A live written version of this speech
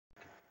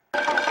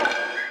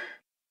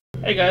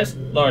Hey guys,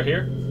 Laura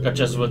here. Got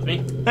Jess with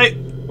me. Hey!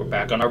 We're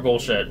back on our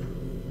bullshit.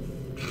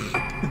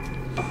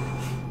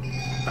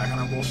 Back on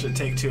our bullshit,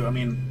 take two. I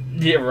mean...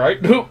 Yeah, right?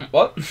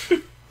 What?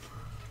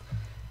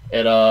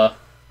 It,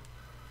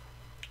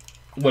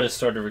 would have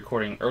started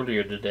recording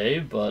earlier today,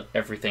 but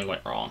everything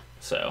went wrong,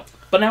 so...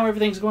 But now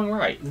everything's going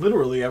right.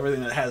 Literally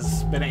everything that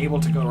has been able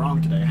to go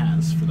wrong today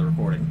has for the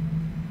recording.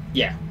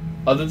 Yeah.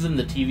 Other than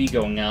the TV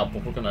going out,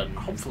 but we're gonna...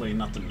 Hopefully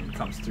nothing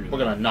comes through. We're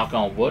gonna knock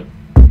on wood.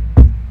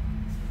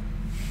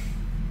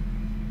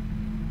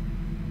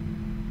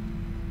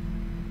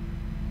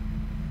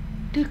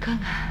 It's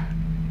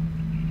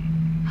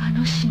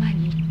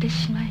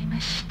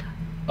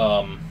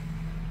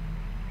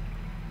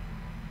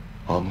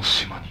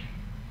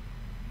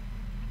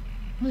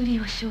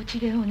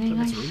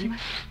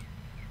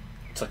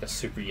like a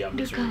super young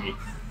Missouri.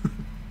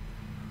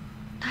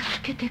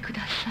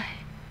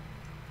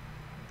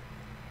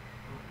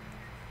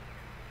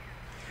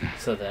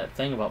 So that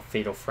thing about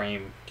Fatal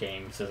Frame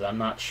games is I'm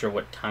not sure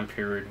what time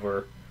period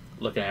we're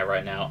looking at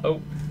right now.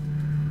 Oh.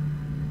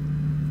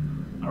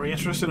 Are we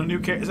interested in a new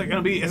character? Is it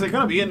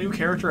gonna be a new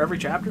character every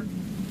chapter?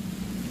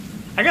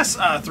 I guess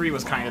 3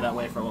 was kind of that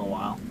way for a little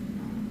while.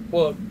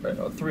 Well,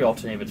 3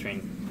 alternate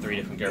between 3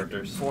 different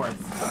characters. 4.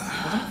 Wasn't it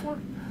 4?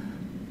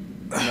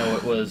 No,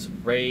 it was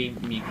Rei,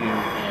 Miku,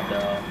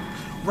 and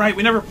Right,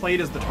 we never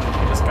played as the twin. We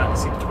just got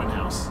to see the twin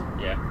house.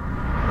 Yeah.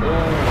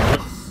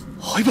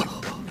 Oh,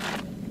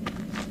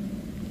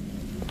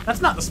 that's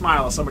not the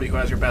smile of somebody who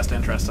has your best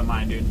interest in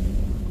mind, dude.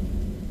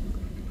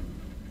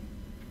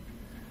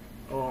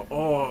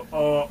 Oh,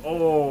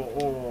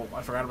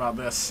 I forgot about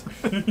this.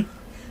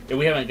 Yeah,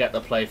 we haven't got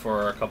to play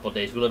for a couple of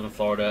days. We live in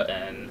Florida,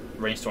 and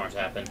rainstorms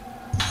happen.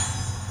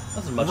 That's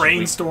as much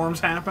Rainstorms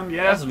happen,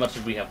 yeah. That's as much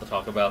as we have to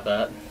talk about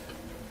that.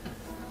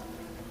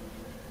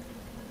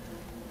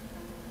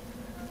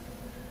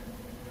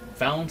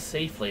 Found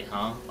safely,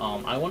 huh?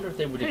 I wonder if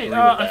they would agree with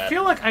that. I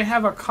feel like I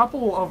have a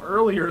couple of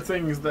earlier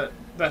things that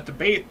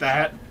debate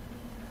that.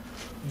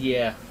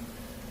 Yeah.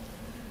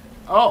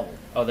 Oh.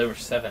 Oh, there were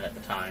 7 at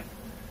the time.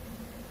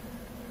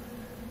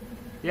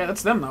 Yeah,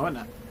 that's them, though, isn't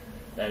it?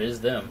 That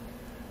is them.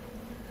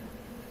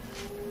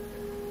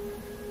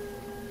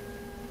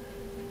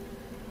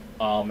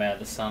 Oh man,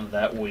 the sound of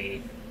that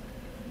Wii.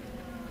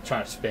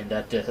 Trying to spin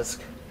that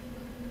disc.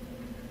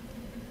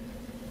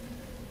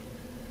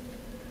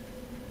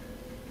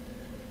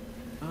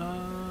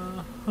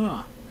 Huh.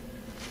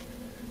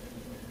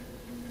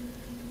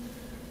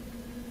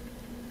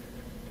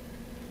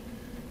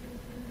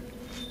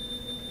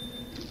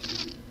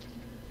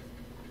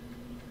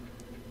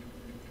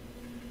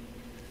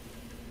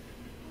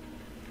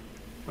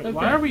 Wait, okay.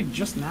 Why are we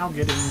just now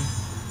getting...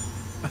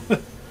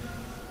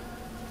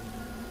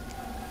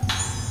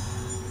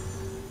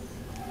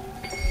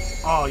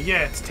 Oh, yeah,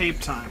 it's tape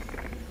time.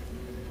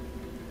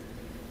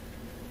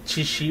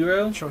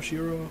 Choshiro?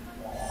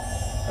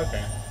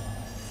 Okay.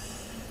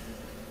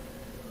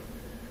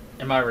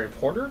 Am I a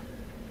reporter?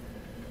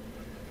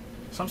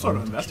 Some sort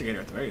of investigator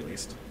at the very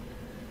least.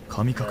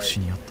 神隠し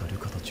にあったル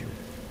カたちを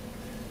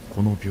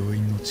この病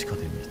院の地下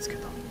で見つけ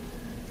た。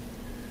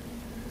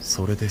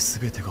それで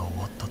全てが終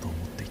わったと思っ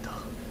ていた。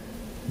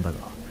だが、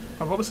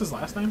What was his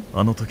last name?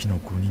 あの時の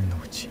5人の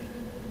うち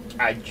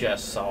I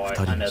just saw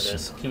it. I know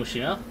this.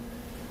 Kimoshima?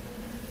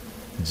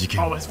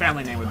 Oh, his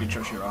family name would be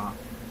Choshiro.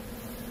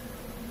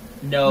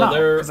 No,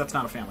 because that's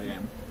not a family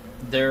name.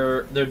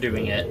 They're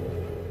doing it.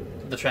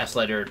 The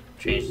translator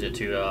changed it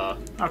to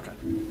okay.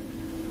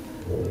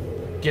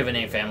 Give a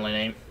name, family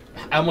name.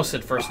 I almost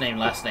said first name,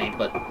 last name,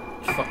 but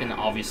fucking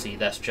obviously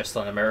that's just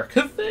an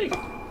American thing.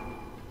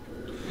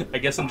 I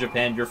guess in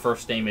Japan your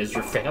first name is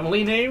your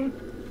family name.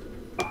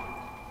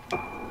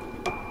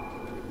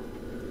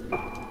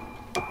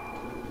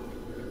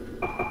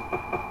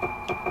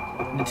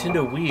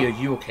 Nintendo Wii, are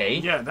you okay?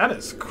 Yeah, that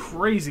is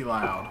crazy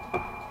loud.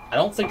 I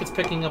don't think it's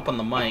picking up on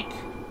the mic.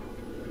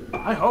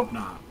 I hope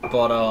not.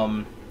 But,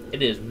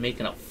 it is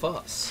making a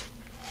fuss.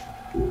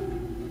 9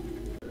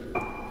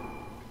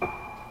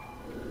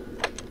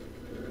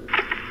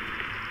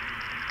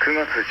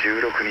月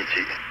16日、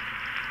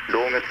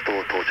老月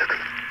島到着。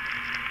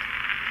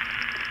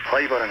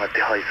灰原が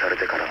手配され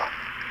てから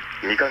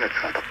2ヶ月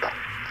が経った。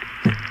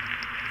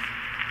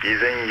依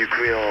然行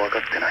方は分か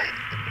ってない。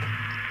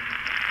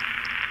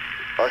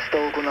明日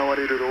行わ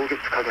れる老月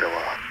神楽は、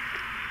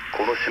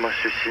この島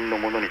出身の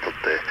者にとっ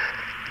て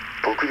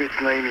特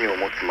別な意味を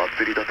持つ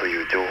祭りだと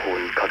いう情報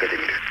にかけて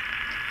みる。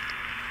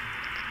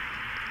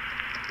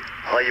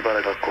灰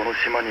原がこの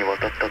島に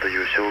渡ったとい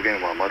う証言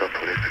はまだ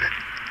取れず、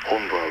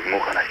本部は動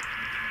かない。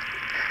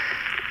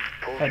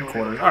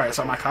Headquarters. Alright,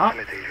 so my cop? し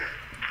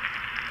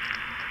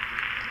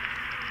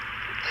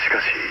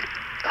かし、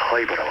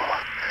灰原は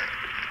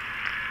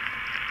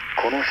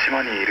この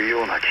島にいる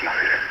ような気がす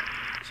る。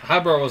So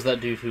Highbrow was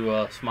that dude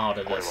who smiled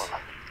at us.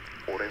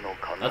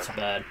 That's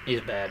bad.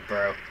 He's bad,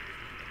 bro.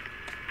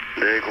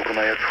 冷酷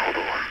なやつほ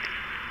ど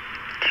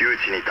窮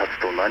地に立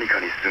つと何か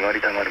にすがり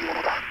たがるも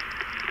のだ。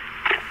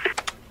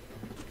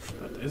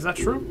Is that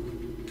true?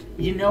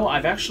 You know,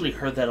 I've actually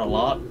heard that a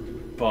lot,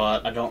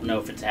 but I don't know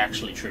if it's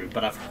actually true.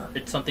 But I've heard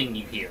it's something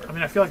you hear. I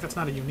mean, I feel like that's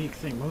not a unique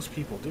thing. Most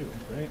people do,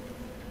 right?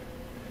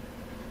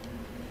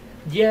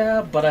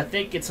 Yeah, but I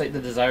think it's like the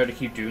desire to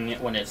keep doing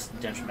it when it's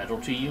detrimental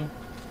to you.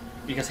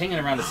 Because hanging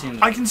around the scene...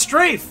 I can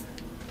strafe!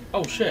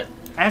 Oh, shit.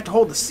 I have to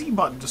hold the C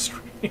button to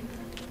strafe.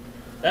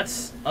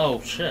 That's...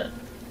 Oh, shit.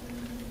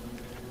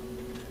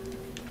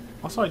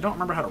 Also, I don't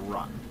remember how to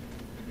run.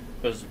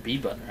 It was the B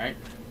button, right?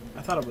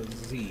 I thought it was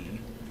Z.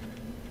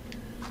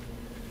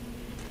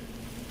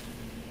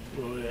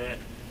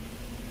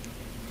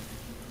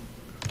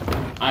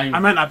 I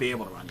might not be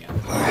able to run yet.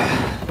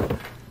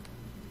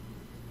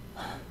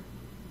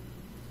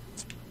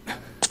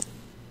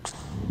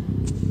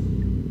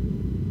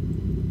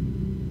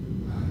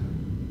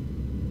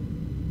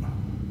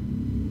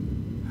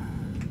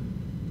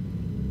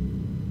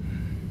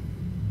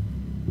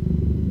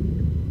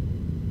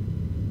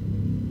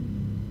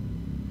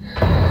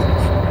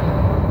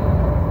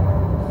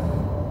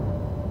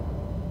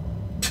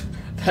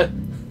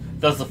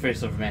 That's the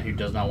face of a man who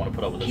does not want to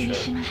put up with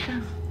this shit.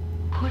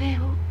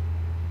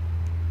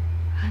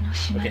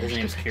 Okay, his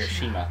name is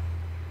Kirishima.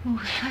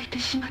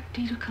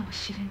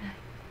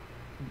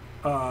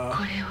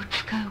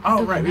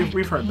 Oh, right,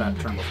 we've heard that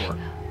term before.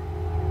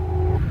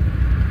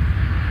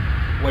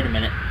 Wait a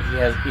minute, he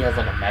has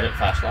like a magic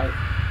flashlight?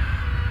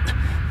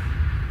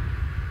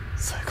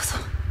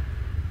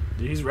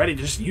 Dude, he's ready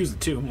to just use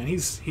it too, man.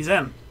 He's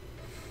in.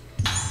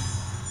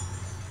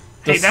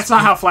 Hey, that's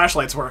not how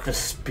flashlights work. The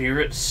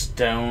Spirit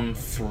Stone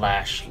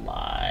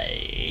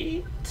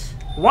flashlight.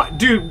 What?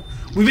 Dude,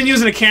 we've been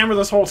using a camera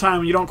this whole time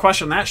and you don't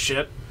question that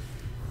shit.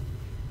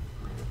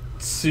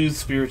 Soothe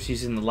spirits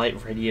using the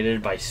light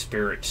radiated by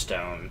spirit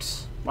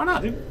stones. Why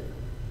not, dude?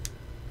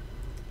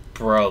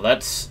 Bro,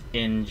 that's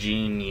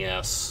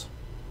ingenious.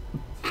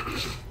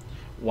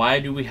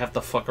 Why do we have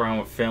to fuck around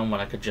with film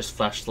when I could just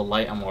flash the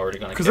light I'm already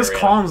gonna carry? Because this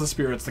calms the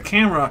spirits. The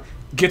camera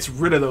gets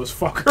rid of those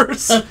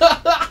fuckers.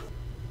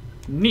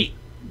 Neat.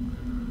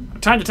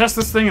 Time to test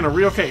this thing in a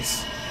real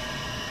case.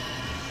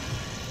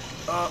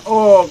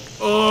 Oh.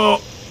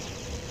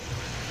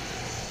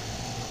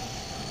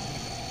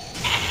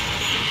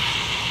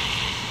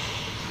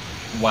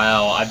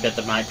 Wow, I bet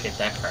the might pick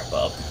that crap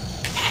up.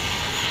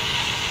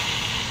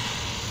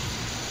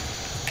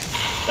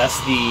 That's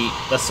the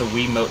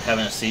Wiimote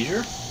having a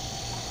seizure?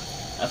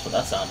 That's what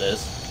that sound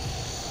is.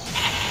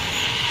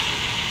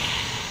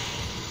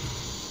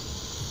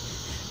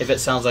 If it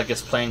sounds like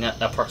it's playing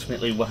at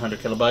approximately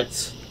 100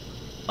 kilobytes,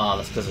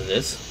 that's because it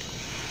is.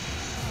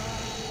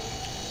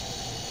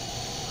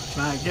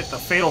 Can I get the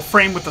fatal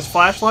frame with this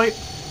flashlight?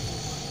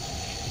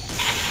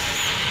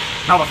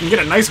 Now I can get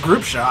a nice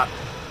group shot.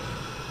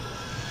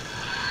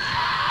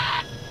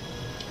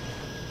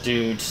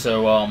 Dude,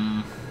 so,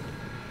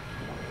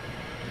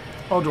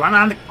 Oh, do I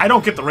not? I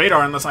don't get the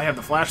radar unless I have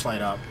the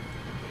flashlight up.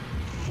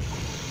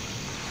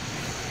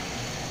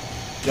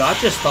 Yo, I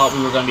just thought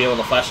we were going to be able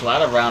to flash the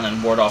light around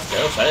and ward off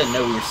ghosts. I didn't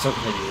know we were still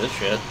going to do this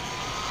shit.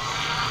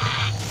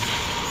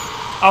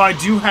 Oh, I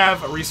do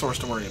have a resource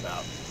to worry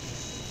about.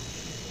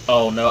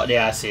 Oh, no.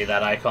 Yeah, I see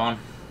that icon.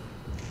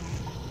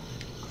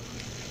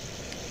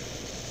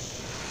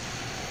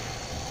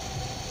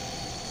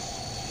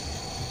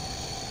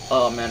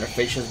 Oh, man, her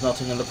face is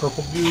melting in the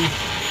purple goo.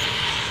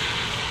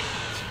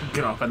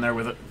 Get up in there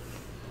with it.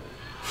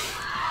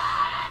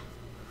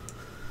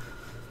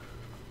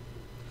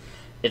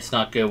 It's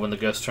not good when the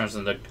ghost turns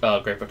into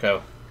Great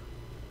Pico.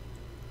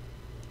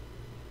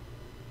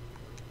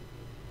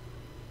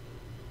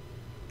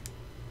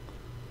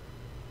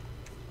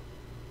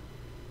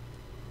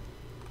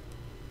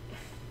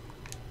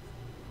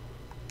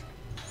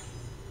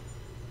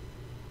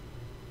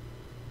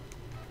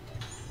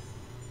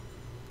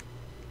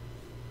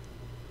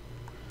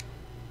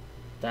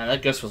 Damn,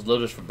 that ghost was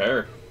loaded for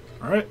bear.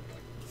 Alright.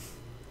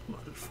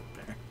 Loaded for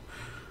bear.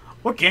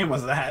 What game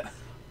was that?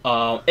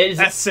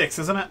 That's 6,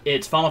 isn't it?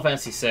 It's Final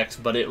Fantasy 6,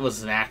 but it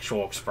was an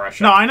actual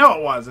expression. No, I know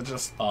it was. It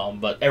just...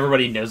 but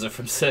everybody knows it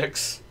from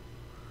 6.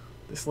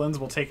 This lens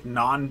will take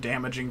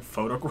non-damaging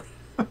photographs.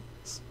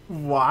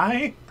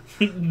 Why?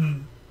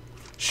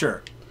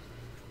 Sure.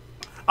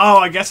 Oh,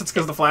 I guess it's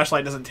because the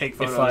flashlight doesn't take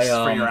photos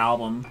for your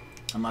album.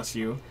 Unless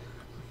you...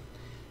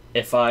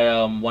 If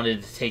I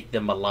wanted to take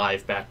them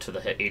alive back to the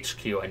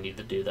HQ, I need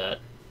to do that.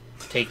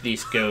 Take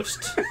these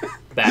ghosts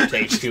back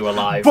to HQ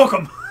alive. Book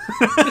them!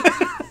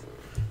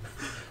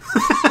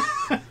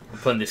 I'm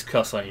putting this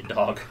cuss on you,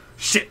 dog.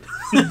 Shit.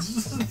 Okay.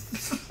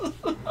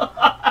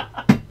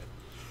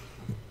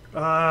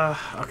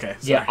 Sorry.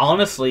 Yeah,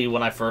 honestly,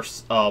 when I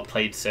first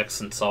played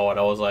 6 and saw it,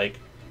 I was like,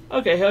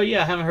 okay, hell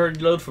yeah, I haven't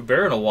heard Load for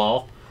Bear in a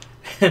while.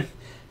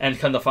 And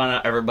come to find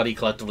out, everybody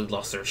collectively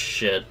lost their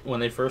shit when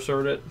they first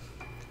heard it.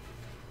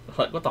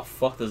 Like, what the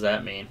fuck does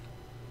that mean?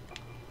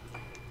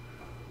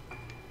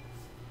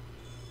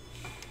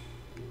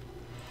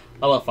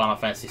 I love Final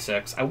Fantasy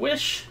VI. I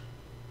wish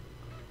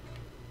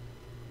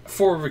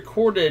for a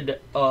recorded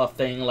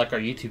thing like our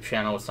YouTube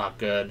channel, it's not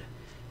good.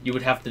 You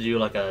would have to do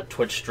like a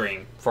Twitch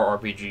stream for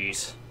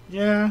RPGs.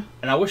 Yeah.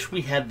 And I wish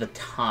we had the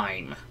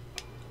time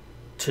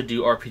to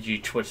do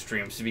RPG Twitch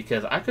streams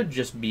because I could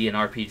just be an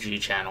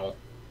RPG channel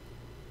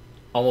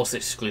almost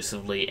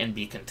exclusively and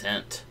be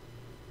content.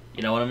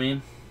 You know what I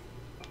mean?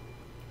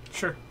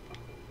 Sure.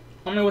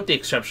 I mean, with the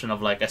exception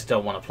of, like, I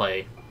still want to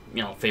play,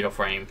 you know, Fatal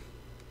Frame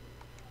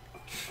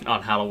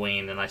on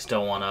Halloween, and I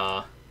still want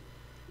to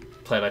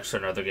play, like,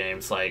 certain other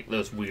games, like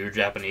those weird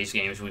Japanese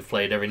games we've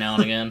played every now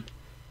and again.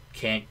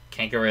 Can't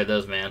get rid of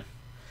those, man.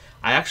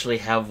 I actually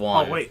have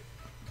one. Oh, wait.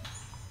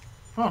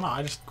 Oh, no,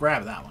 I just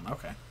grabbed that one.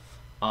 Okay.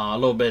 A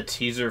little bit of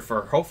teaser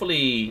for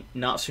hopefully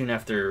not soon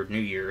after New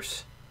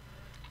Year's.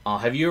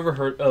 Have you ever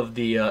heard of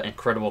the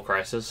Incredible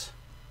Crisis?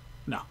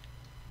 No.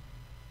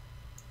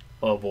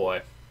 Oh,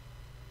 boy.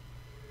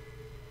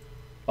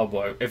 Oh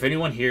boy! If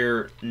anyone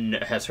here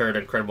has heard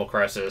Incredible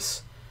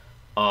Crisis,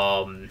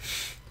 thumbs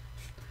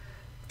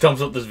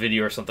up this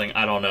video or something.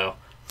 I don't know,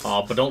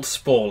 but don't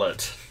spoil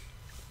it.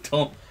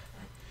 Don't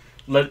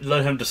let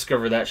him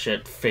discover that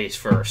shit face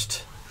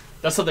first.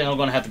 That's something I'm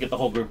gonna have to get the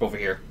whole group over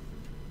here.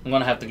 I'm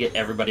gonna have to get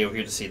everybody over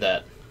here to see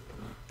that.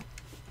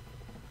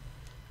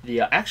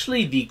 The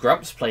actually the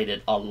Grumps played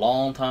it a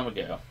long time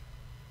ago,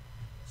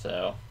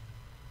 so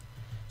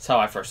that's how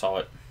I first saw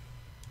it.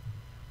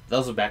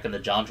 Those were back in the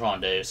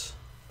JonTron days.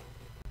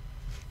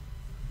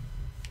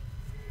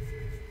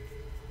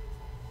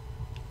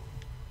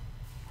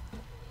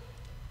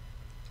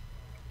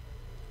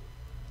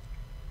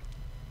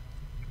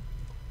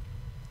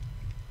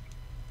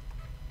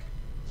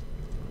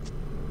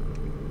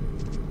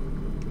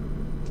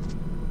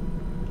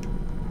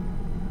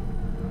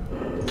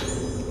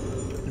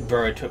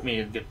 Bro, it took me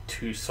a good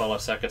 2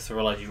 solid seconds to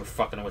realize you were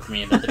fucking with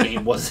me and that the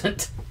game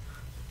wasn't.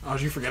 Oh,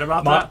 did you forget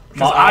about that?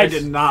 Because I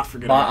did not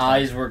forget about that. My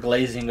eyes were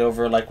glazing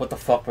over like, what the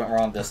fuck went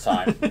wrong this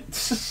time?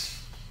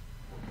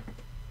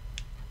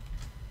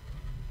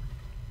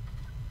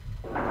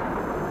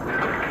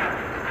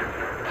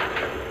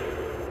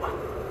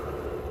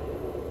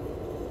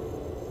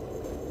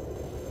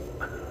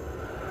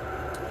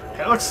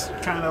 It looks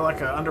kind of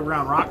like an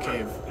underground rock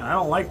cave, and I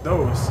don't like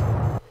those.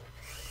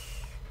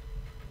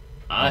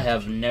 I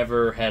have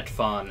never had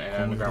fun in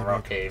an underground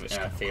rock cave in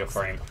a Fatal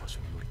Frame.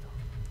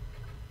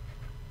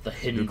 The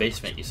hidden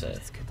basement, you say?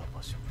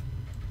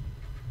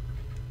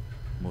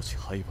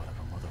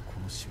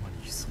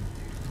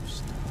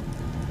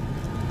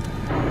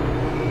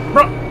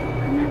 Bro!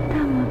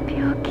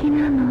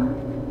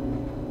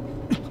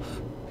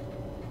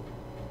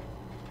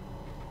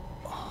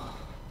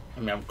 I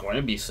mean, I'm going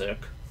to be sick.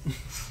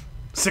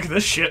 Sick of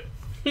this shit.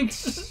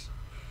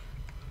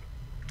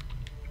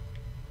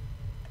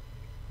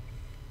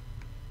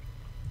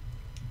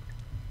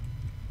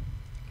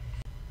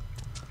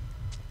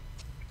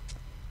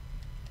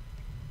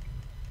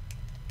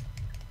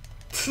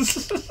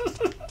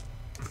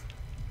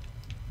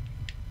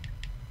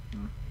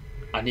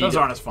 Those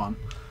aren't as fun.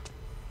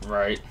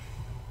 Right.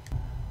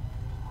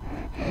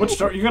 Which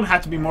door? You're gonna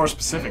have to be more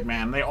specific,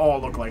 man. They all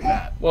look like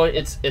that. Well,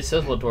 it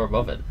says what door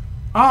above it.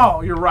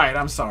 Oh, you're right.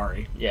 I'm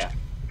sorry. Yeah.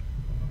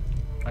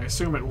 I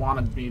assume it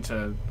wanted me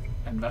to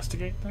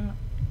investigate that.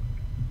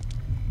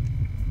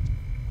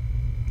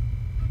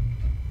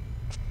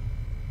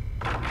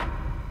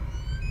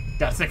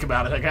 Gotta think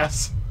about it, I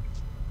guess.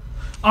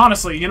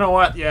 Honestly, you know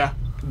what? Yeah.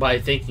 By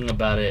thinking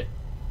about it,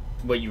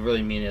 what you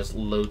really mean is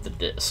load the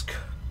disc.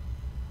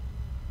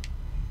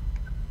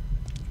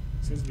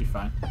 Seems to be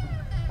fine.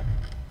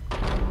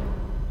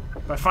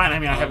 By fine, I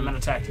mean I haven't been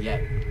attacked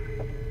yet.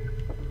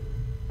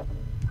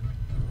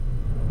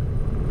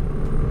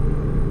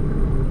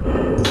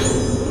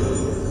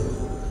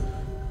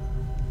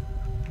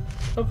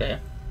 Okay.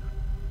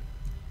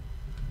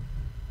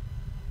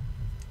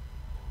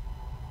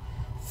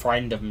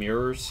 Friend of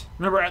mirrors.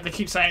 Remember, they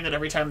keep saying that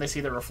every time they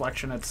see the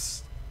reflection,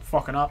 it's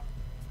fucking up.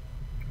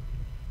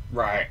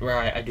 Right.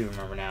 I do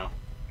remember now.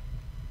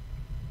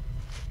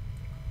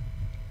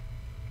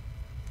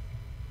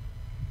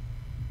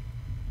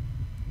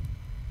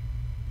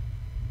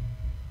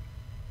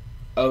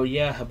 Oh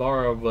yeah,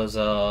 Habara was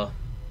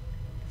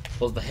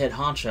the head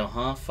honcho,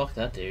 huh? Fuck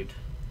that dude.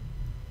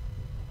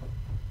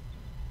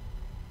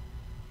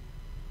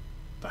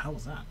 The hell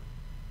was that?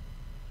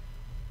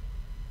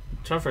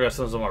 I'm trying to figure out if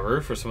someone's on my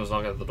roof or someone's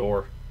knocking at the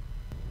door.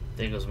 I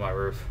think it was my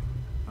roof.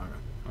 Okay.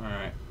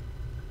 Alright.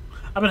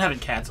 I've been having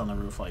cats on the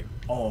roof like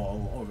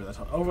all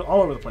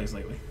over the place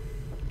lately.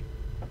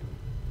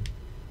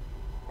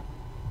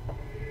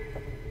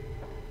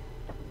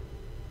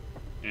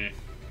 Mm.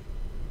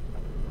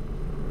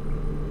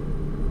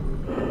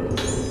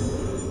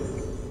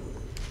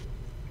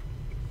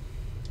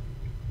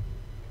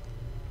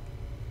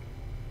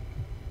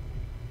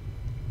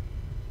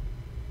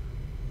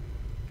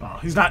 Oh,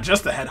 he's not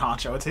just the head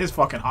honcho, it's his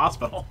fucking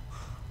hospital.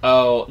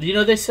 Oh, you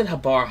know, they said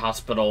Habar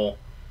Hospital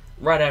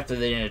right after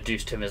they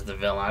introduced him as the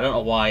villain. I don't know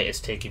why it's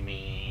taking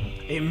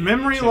me... A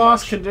memory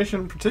loss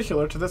condition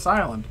particular to this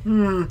island.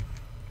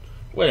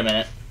 Wait a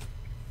minute.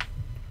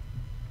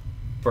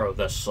 Bro,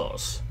 that's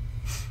sauce.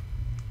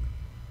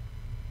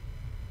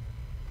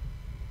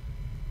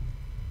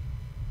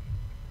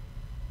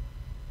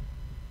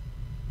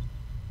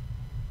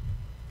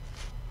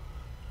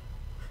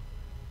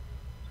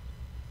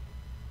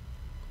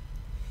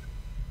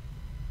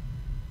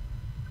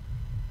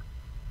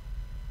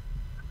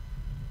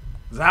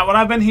 Is that what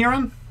I've been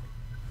hearing?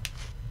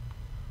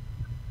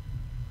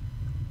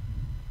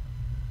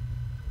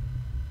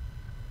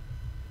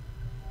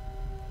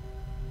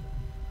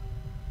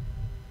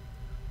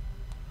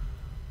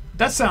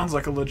 That sounds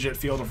like a legit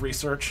field of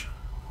research.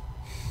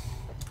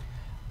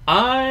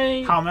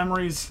 How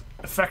memories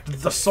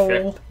affect the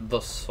soul.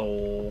 The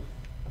soul.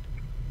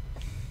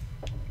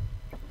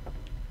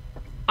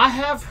 I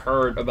have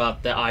heard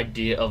about the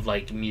idea of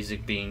like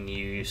music being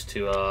used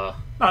to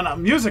No,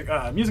 music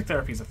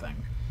therapy is a thing.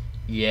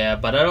 Yeah,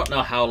 but I don't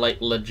know how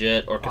like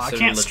legit or considered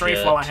legit. I can't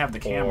strafe while I have the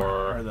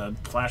camera or the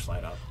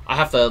flashlight up. I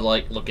have to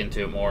like look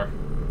into it more.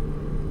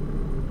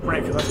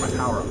 Right, because that's my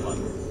power up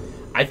button.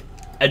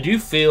 I do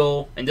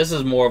feel, and this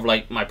is more of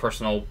like my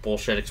personal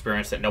bullshit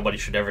experience, that nobody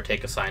should ever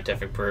take a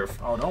scientific proof.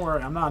 Oh, don't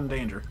worry, I'm not in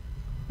danger.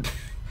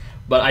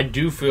 But I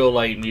do feel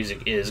like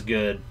music is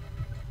good.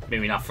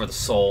 Maybe not for the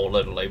soul,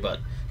 literally, but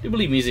I do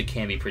believe music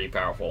can be pretty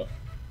powerful.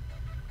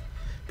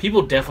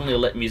 People definitely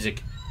let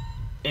music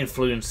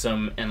influence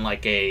them in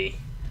like a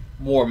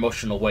more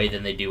emotional way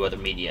than they do other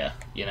media,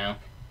 you know?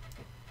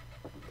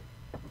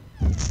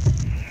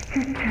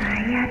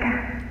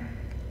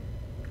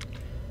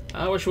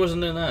 I wish I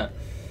wasn't doing that.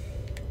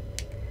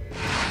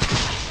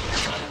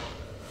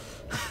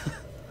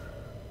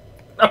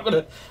 I'm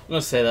gonna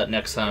say that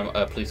next time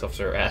a police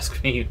officer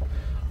asks me,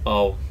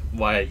 oh,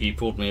 why he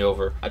pulled me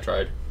over. I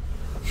tried.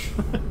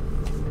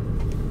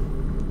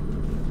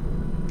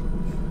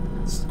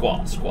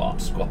 Squat,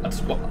 squat, squat,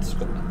 squat,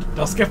 squat.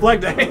 Don't skip leg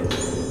day.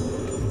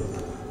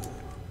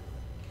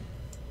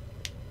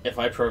 If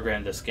I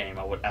programmed this game,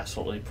 I would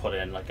absolutely put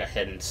in like a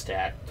hidden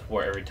stat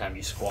where every time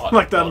you squat,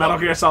 like the Metal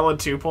Gear Solid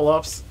 2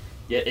 pull-ups.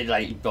 Yeah, it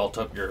like built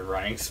up your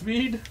running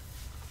speed.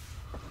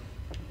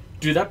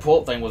 Dude, that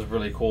pull-up thing was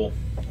really cool.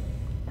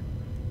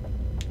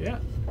 Yeah.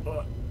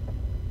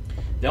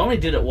 They only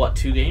did it, what,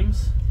 2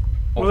 games?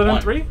 Was it in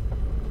 3?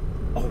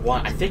 Oh,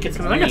 1. I think it's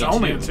only in 2. I think it's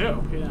only in 2,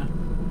 yeah.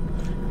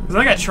 Because I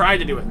think I tried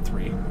to do it in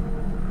 3.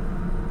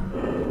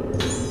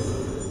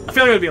 I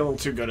feel like it would be a little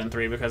too good in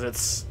 3 because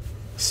it's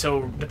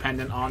so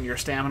dependent on your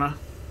stamina.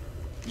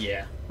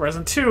 Yeah. Whereas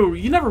in 2,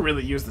 you never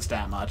really use the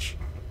stat much.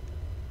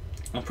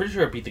 I'm pretty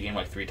sure I beat the game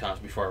like 3 times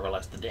before I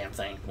realized the damn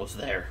thing was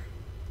there.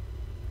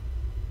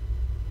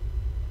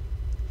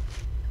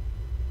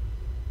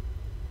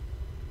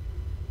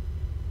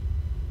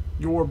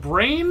 Your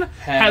brain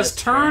has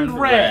turned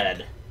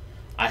red.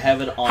 I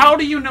have it on... How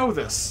do you know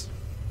this?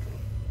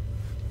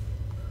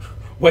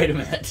 Wait a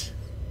minute.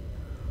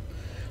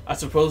 I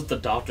suppose the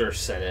doctor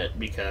said it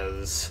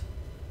because...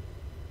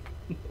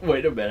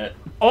 Wait a minute.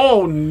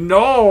 Oh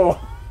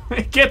no!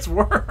 It gets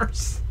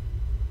worse.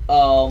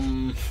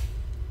 It's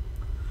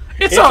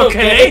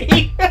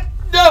okay.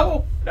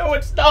 No,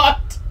 it's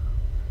not.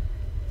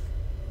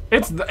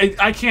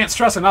 I can't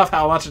stress enough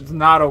how much it's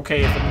not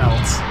okay if it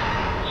melts.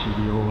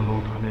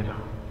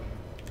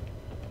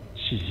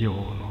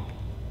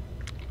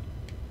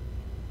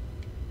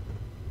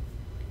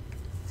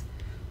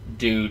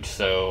 Dude,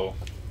 so...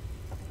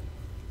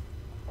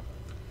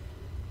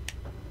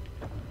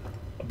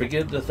 I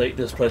begin to think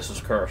this place is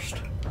cursed.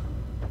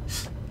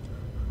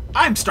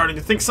 I'm starting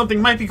to think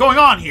something might be going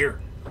on here.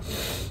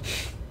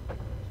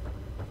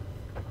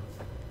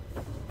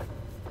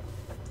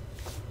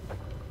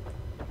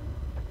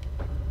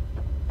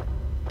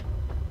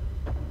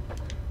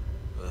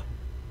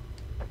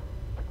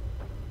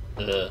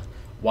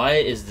 Why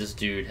is this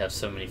dude have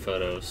so many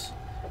photos?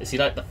 Is he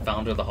like the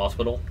founder of the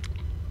hospital?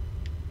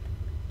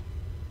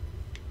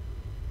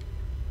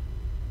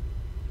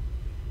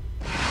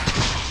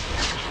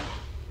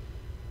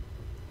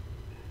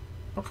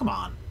 Oh, come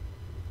on.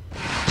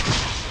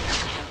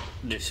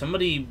 Dude,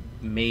 somebody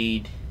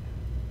made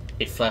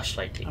a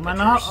flashlight tape. Am I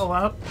not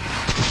allowed?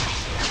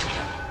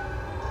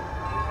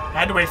 I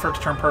had to wait for it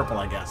to turn purple,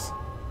 I guess.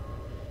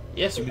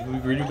 Yes, we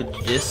read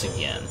with this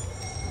again.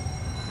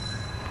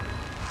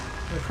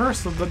 The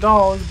curse of the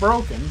doll is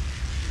broken.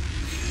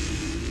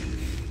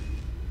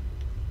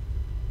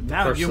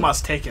 Now you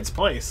must take its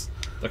place.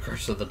 The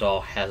curse of the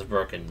doll has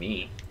broken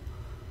me.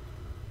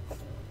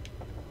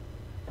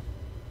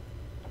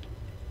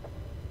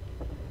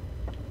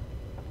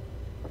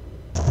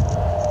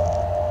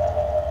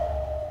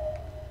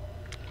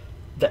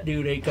 That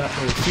dude ain't got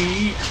no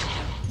feet.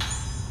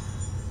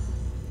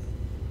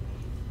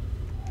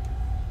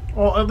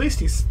 Well, at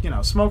least he's,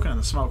 smoking in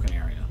the smoking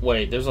area.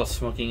 Wait, there's a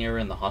smoking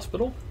area in the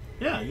hospital?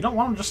 Yeah, you don't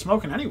want him just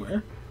smoking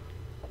anywhere.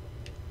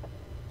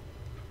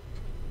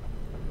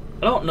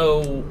 I don't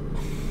know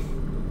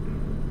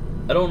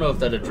if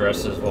that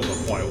addresses what my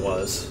point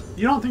was.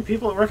 You don't think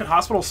people that work at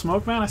hospitals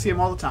smoke, man? I see them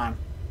all the time.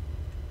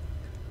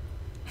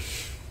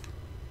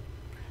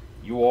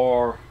 You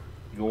are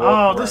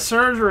correct. The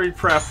surgery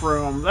prep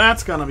room.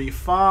 That's gonna be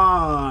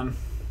fun.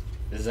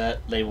 Is that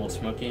labeled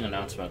smoking or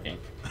non-smoking?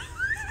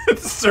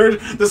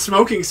 The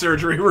smoking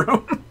surgery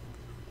room.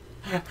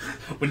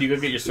 When you go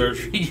get your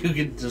surgery, you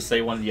can just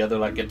say one or the other,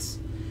 like it's,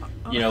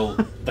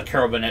 the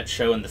Carol Burnett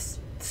show in the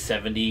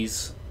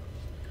 70s,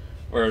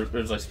 where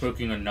there's like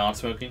smoking or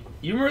non-smoking.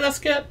 You remember that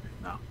skit?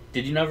 No.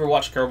 Did you never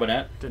watch Carol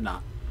Burnett? Did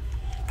not.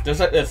 There's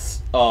like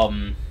this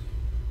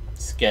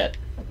skit,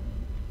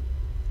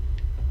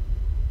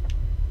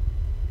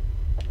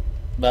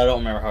 but I don't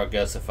remember how it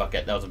goes. So fuck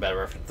it. That was a bad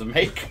reference to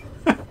make.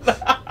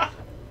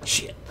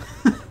 Shit.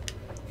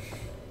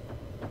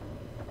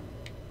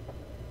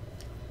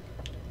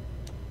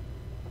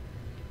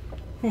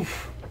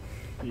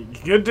 You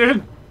good,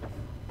 dude?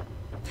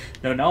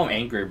 No, now I'm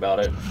angry about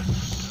it.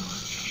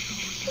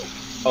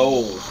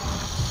 Oh.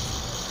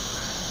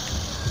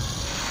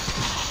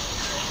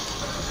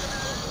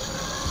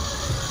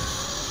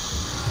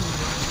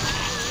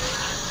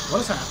 What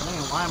is happening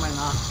and why am I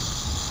not?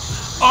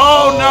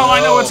 Oh no,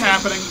 I know what's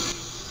happening.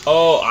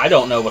 Oh, I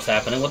don't know what's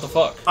happening. What the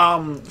fuck?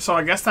 So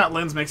I guess that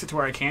lens makes it to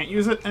where I can't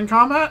use it in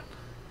combat?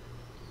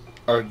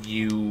 Are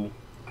you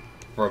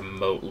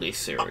remotely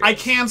serious? I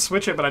can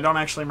switch it, but I don't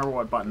actually remember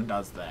what button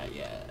does that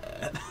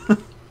yet.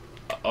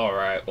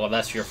 Alright, well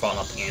that's your fault,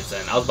 not the game's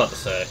in. I was about to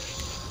say,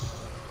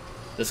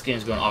 this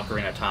game's going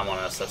Ocarina of Time on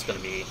us. That's going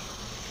to be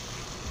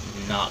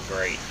not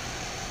great.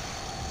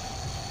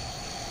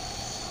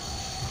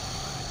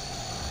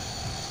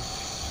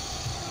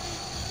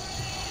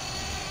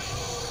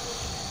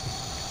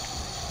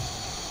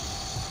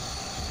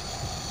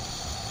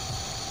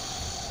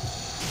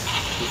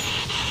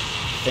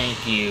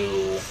 Thank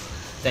you.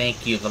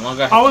 Thank you. The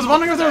longer I was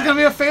wondering if there was going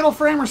to be a fatal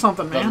frame or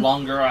something, man. The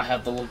longer I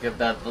have to look at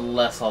that, the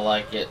less I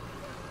like it.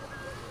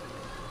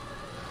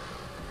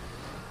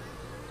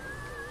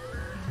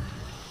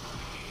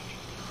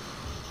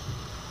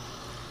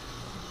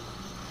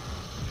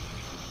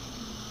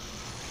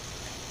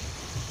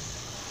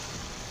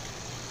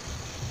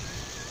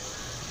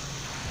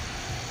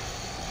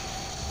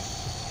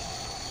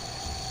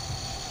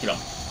 Get him.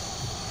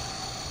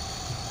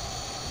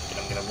 Get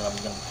him, get him, get him,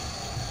 get him.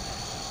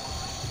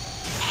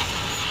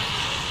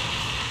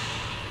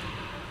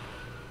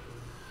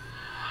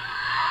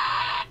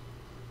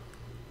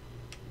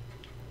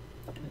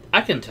 I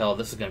can tell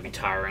this is going to be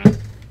tiring.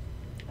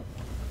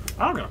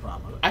 I don't got a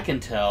problem with it. I can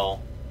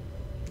tell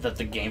that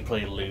the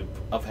gameplay loop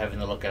of having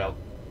to look at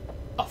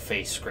a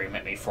face scream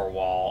at me for a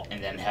while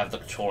and then have the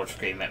controller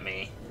scream at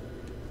me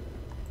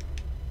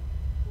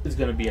is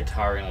going to be a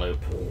tiring loop.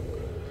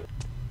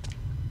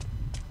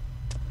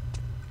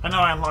 I know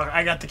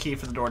I got the key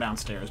for the door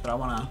downstairs, but I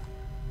want to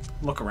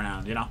look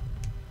around, you know?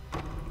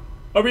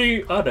 I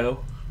mean, I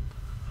know.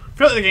 I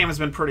feel like the game has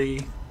been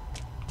pretty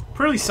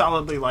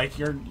solidly, like,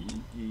 you're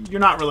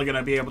not really going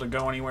to be able to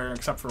go anywhere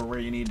except for where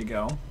you need to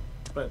go.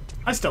 But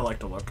I still like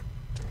to look.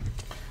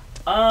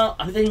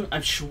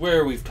 I'm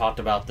sure we've talked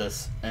about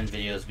this in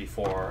videos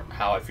before,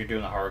 how if you're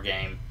doing a horror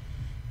game,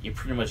 you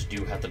pretty much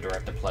do have to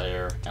direct the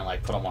player and,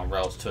 like, put them on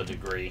rails to a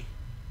degree.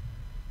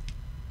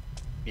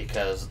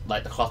 Because,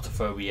 like, the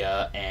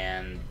claustrophobia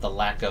and the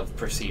lack of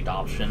perceived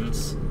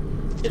options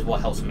is what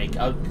helps make...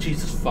 Oh,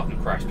 Jesus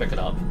fucking Christ, pick it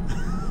up.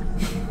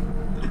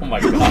 Oh my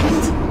god.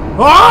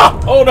 Ah!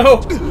 Oh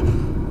no!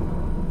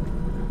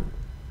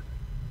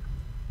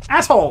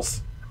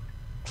 Assholes!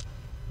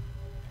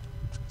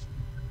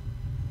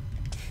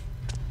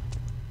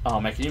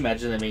 Oh man, can you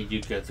imagine they made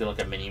you go through,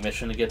 like, a mini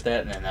mission to get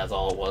that, and then that's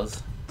all it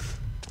was?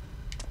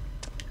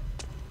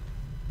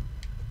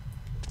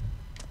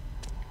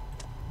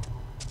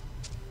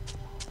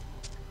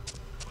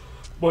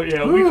 But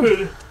yeah,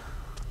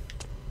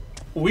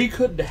 we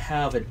could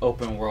have an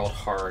open world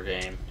horror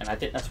game, and I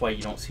think that's why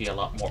you don't see a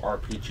lot more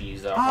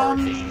RPGs that are horror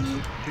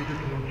themed.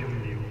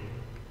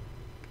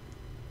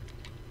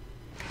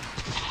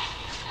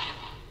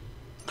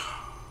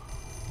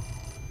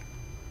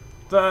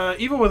 The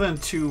Evil Within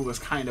 2 was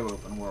kind of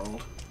open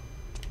world.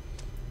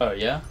 Oh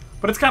yeah?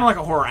 But it's kind of like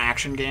a horror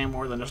action game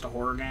more than just a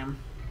horror game.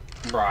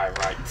 Right.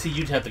 See,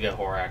 you'd have to get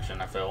horror action,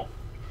 I feel.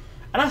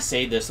 And I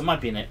say this, it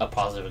might be a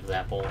positive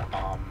example.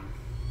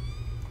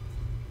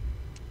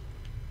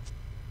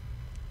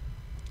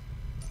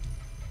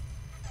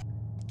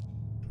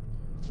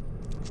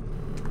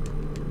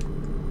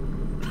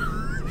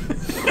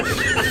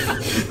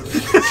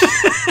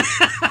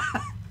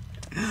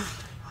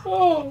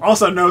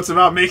 Also, notes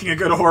about making a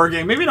good horror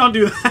game. Maybe don't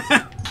do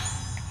that.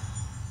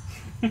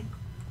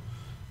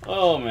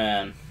 Oh,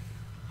 man.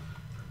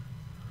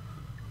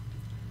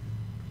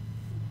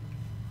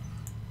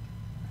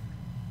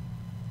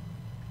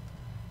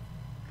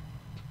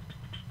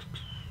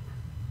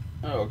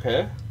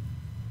 Okay.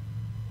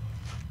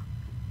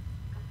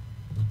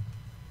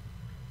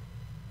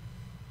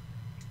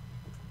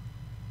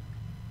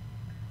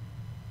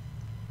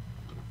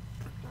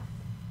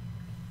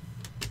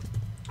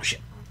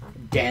 Shit.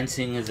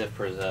 Dancing as if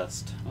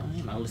possessed. Well,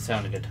 you know, let's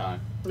have a good time.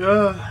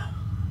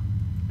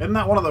 Isn't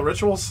that one of the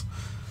rituals?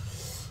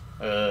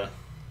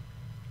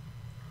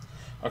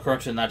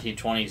 According to the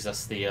 1920s,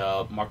 that's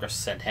the mark of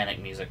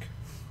satanic music.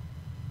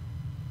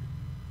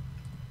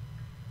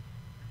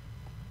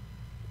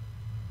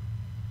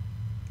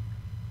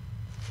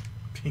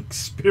 Being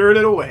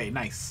spirited away.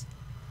 Nice.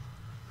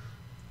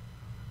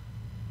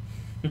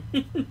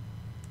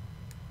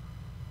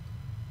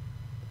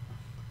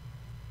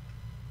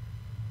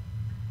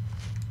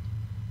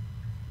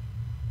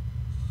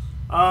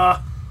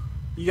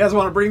 You guys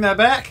want to bring that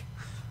back?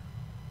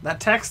 That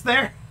text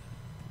there?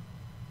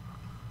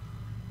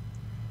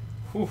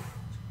 Whew.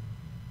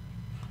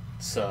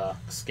 It's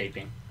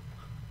escaping.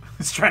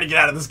 It's trying to get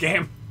out of this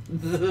game.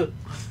 Do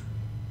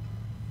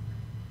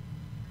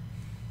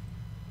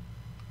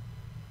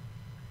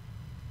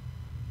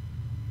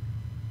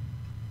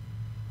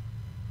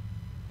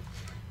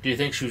you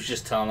think she was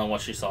just telling them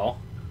what she saw?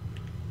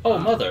 Oh,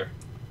 mother.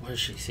 What is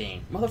she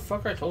seeing?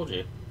 Motherfucker, I told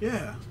you.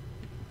 Yeah.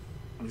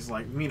 He's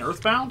like, you mean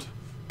Earthbound?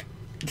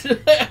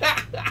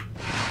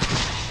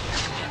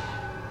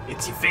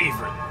 It's your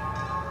favorite.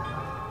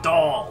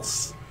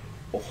 Dolls.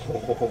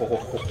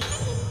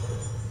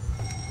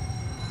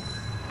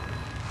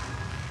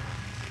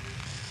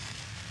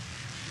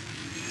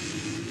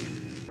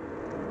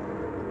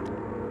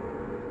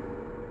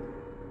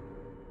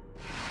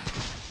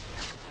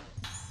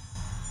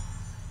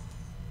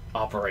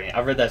 Operating.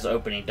 I read that's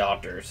opening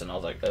doctors, and I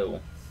was like, oh.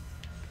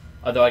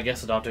 Although I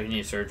guess a doctor who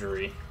needs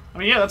surgery. I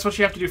mean, yeah, that's what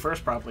you have to do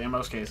first, probably, in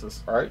most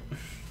cases. Right?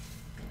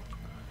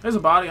 There's a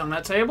body on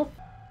that table.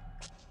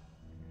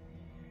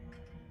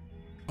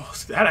 Oh,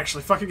 that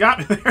actually fucking got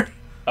me there.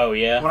 Oh,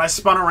 yeah? When I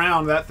spun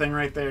around, that thing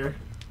right there.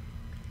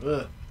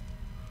 Ugh.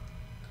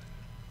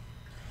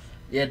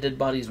 Yeah, dead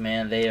bodies,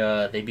 man.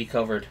 They be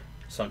covered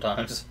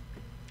sometimes.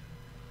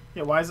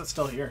 Yeah, why is it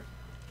still here?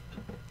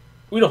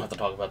 We don't have to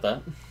talk about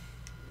that.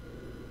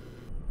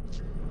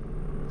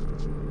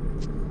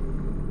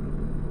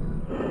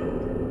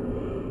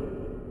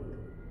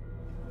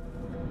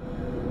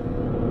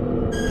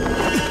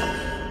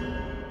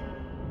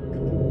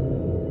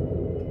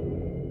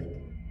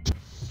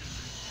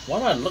 Why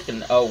am I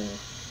looking? Oh.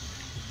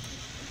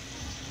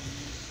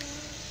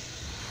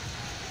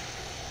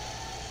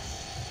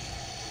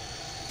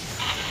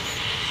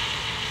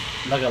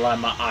 I'm not gonna lie,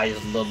 my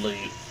eyes literally...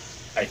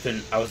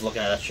 I was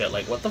looking at that shit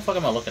like, what the fuck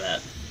am I looking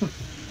at?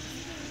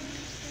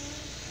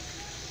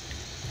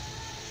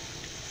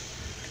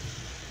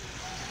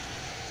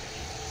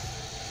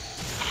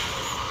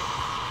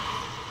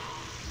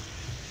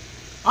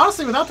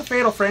 Honestly, without the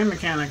fatal frame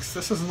mechanics,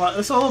 this is a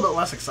little bit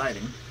less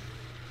exciting.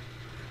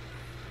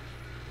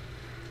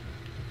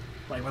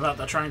 Like, without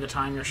the trying to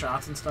time your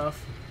shots and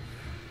stuff.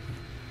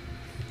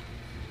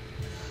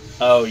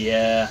 Oh,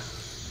 yeah.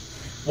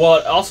 Well,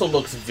 it also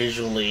looks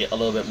visually a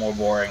little bit more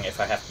boring, if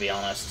I have to be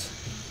honest.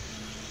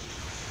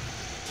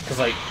 Because,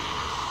 like,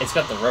 it's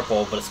got the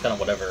ripple, but it's kind of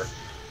whatever.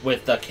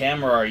 With the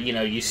camera, you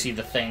know, you see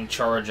the thing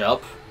charge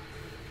up.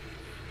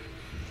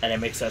 And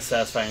it makes that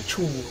satisfying...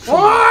 Choo, choo.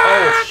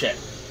 Oh, shit.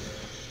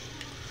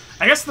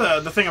 I guess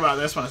the thing about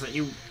this one is that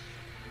you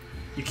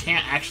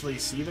can't actually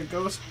see the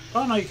ghost.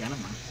 Oh, no, you can.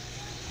 Never mind.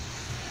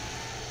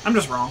 I'm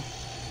just wrong.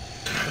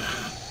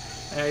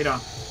 Hey, how you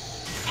doing?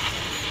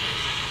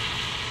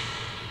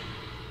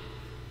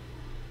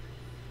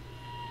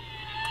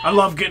 I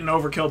love getting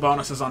overkill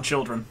bonuses on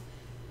children.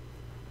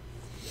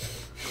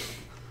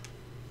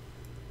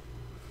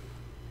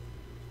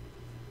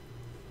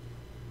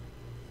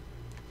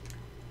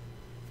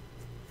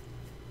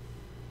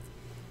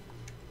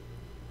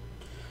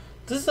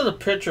 This is a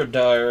picture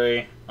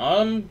diary.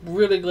 I'm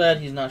really glad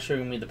he's not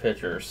showing me the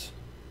pictures.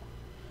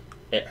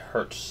 It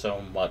hurts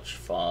so much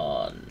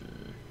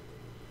fun.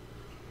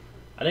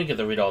 I didn't get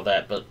to read all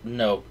that, but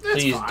no,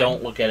 please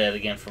don't look at it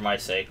again for my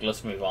sake.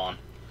 Let's move on.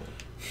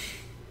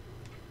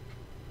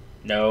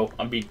 No,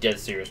 I'm being dead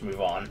serious.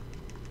 Move on.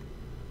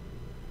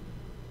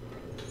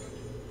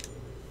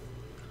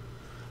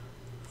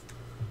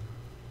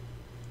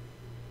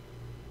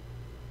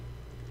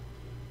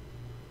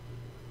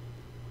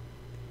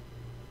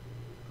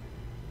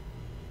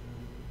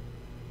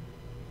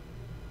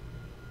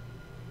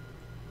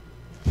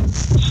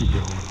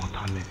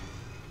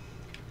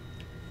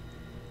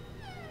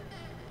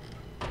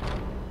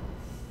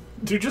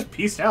 Dude just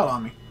pieced out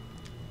on me.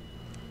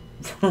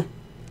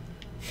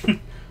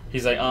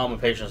 He's like, oh, my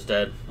patient's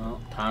dead.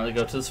 Well, time to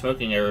go to the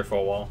smoking area for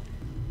a while.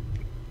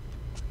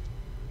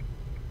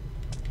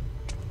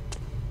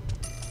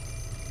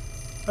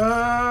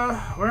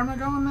 Where am I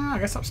going now? I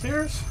guess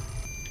upstairs?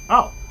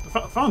 Oh, the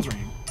phone's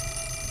ringing.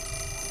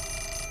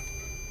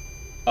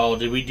 Oh,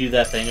 did we do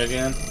that thing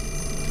again?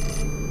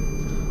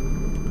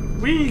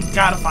 We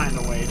gotta find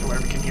a way to where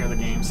we can hear the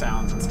game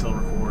sounds and still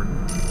record.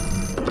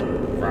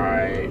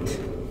 Right.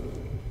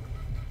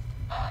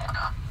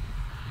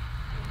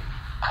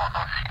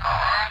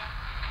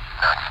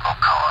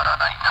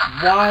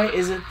 Why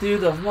is it through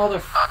the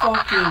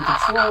motherfucking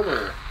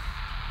controller?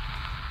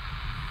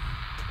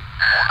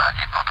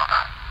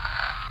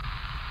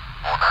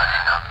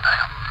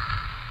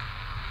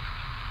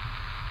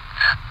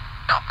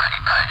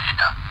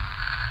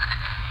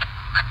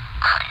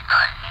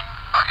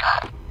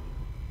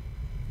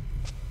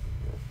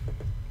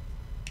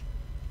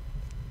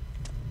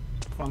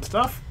 Fun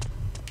stuff.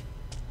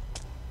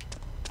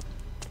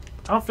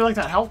 I don't feel like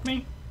that helped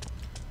me.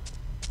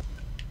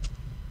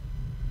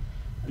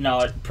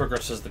 No, it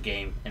progresses the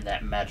game in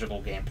that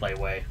magical gameplay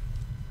way.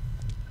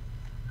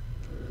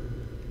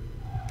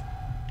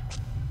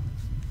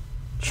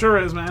 Sure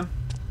is, man.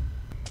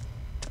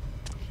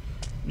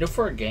 You know,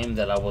 for a game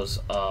that I was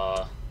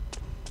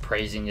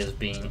praising as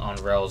being on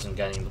rails and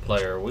getting the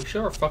player. We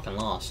sure are fucking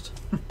lost.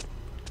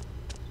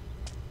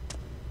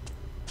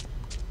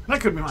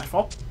 That could be my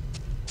fault.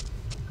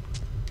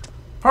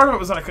 Part of it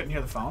was that I couldn't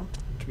hear the phone,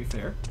 to be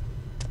fair.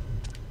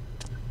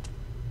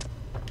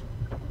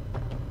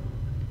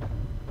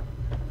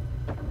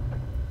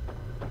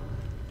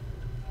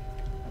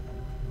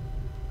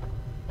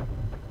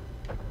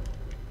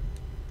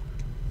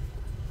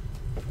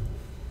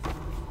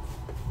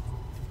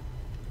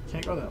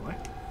 Can't go that way.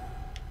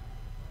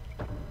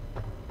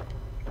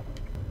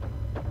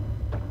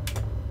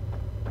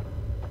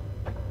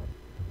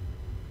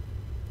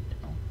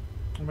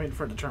 I'm waiting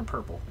for it to turn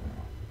purple.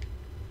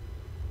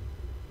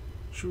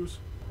 Shoes.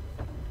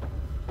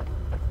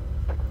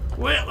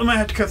 Well, I might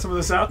have to cut some of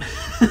this out.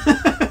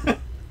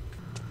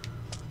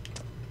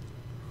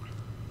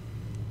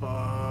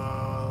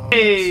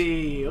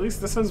 Hey, at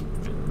least this has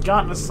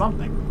gotten us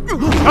something.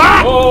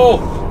 Ah!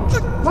 Oh!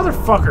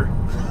 Motherfucker.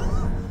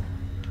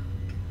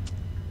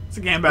 It's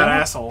a game about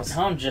assholes.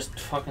 Now I'm just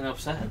fucking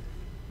upset.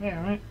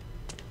 Yeah, right.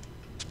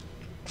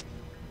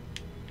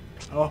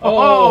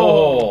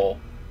 Oh!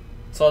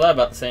 Saw that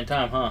about the same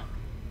time, huh?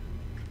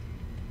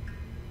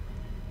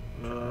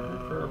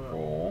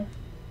 Purple.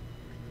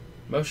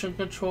 Motion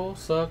control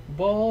suck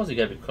balls. You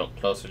gotta be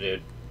closer,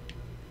 dude.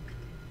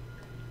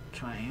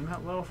 Can I aim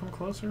that low from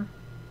closer?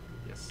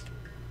 Yes.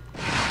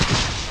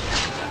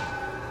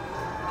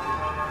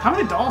 How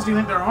many dolls do you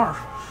think there are?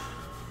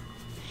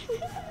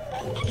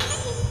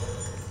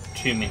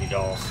 Too many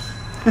dolls.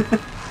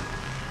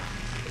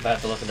 If I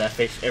have to look at that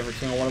face, every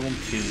single one of them,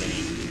 too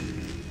many.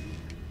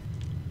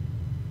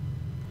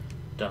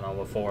 Done all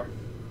before.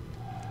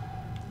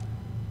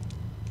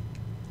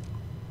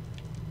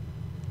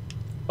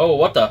 Oh,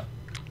 what the?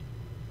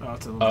 Oh,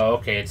 it's a Oh,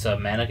 okay, it's a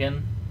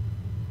mannequin.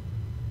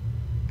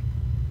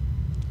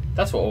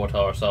 That's what we'll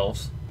tell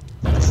ourselves.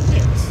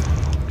 Yes.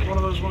 One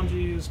of those ones you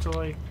use to,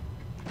 like...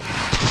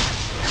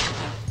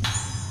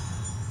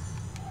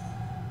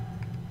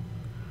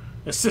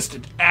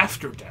 Assisted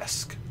after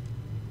desk.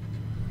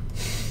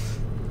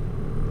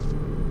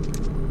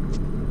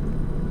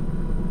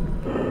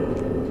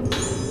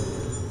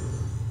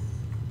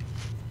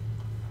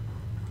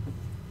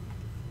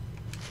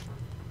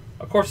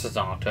 Of course it's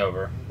in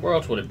October. Where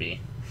else would it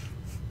be?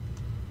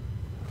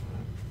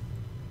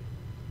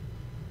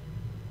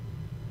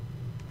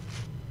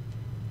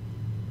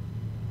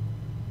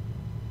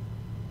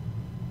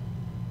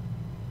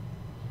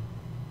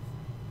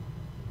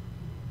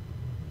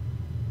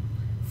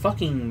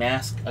 Fucking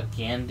mask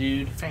again,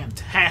 dude.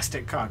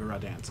 Fantastic Kagura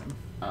dancing.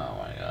 Oh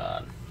my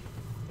god.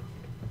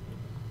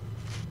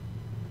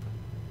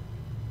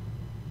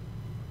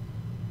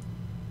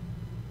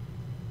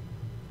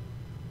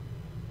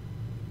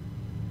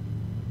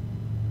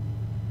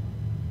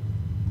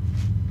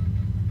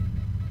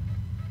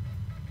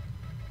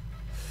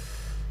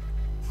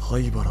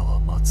灰原は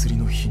祭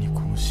りの日に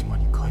この島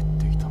に帰っ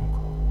ていたの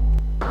か。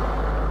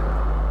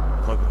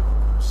神楽が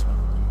この島の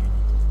人間に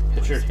とっ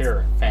て Pictured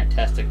here,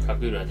 fantastic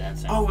Kagura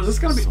dancing. Oh, is this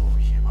gonna be... そう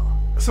いえば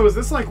So is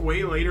this like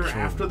way later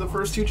after the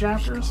first two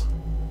chapters?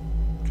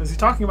 Because he's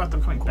talking about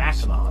them coming back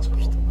to the hospital.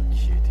 人が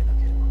消えてな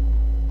ければ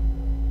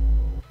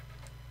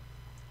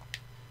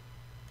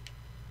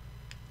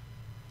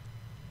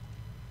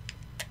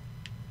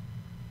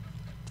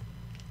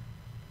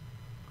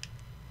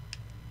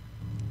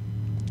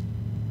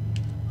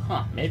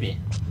Huh, maybe.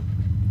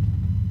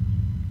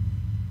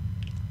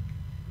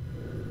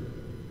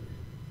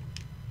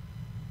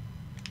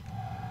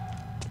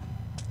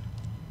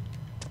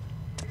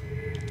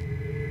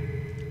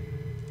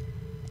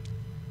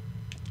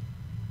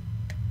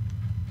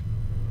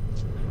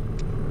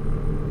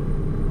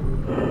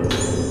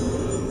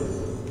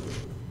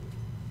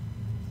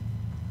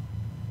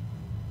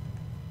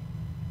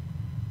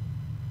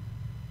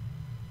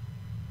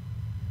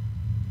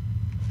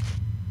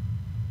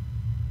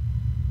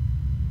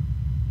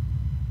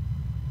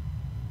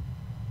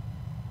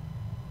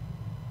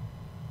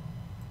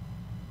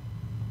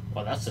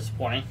 Well, that's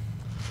disappointing.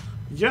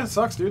 Yeah, it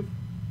sucks, dude.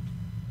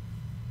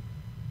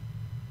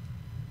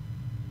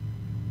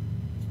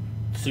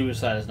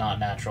 Suicide is not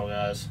natural,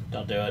 guys.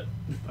 Don't do it.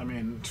 I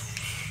mean,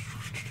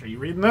 are you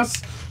reading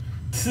this?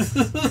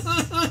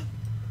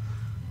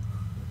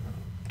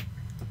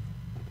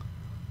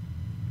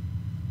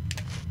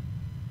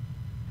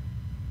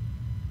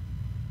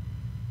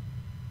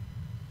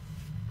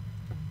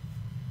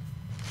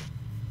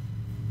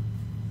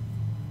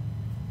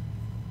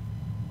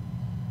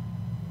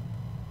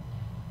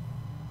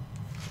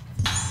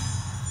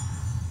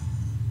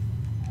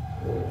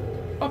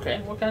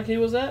 Okay, what kind of key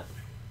was that?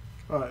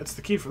 It's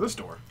the key for this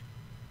door.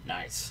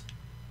 Nice.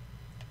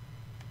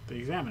 The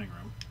examining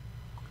room.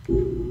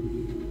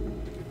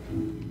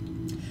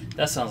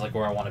 That sounds like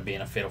where I want to be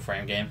in a Fatal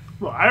Frame game.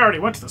 Well, I already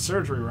went to the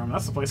surgery room.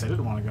 That's the place I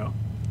didn't want to go.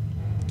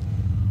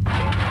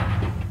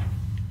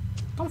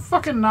 Don't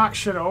fucking knock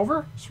shit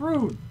over. It's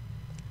rude.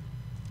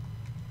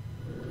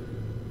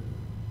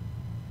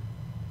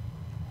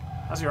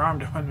 How's your arm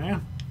doing,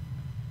 man?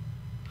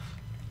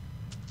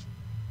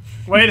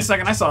 Wait a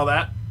second, I saw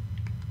that.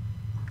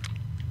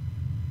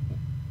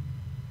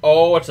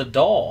 Oh, it's a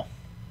doll.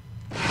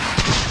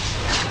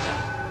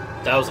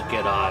 That was a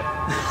good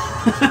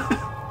eye.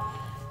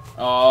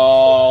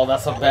 Oh,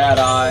 that's a bad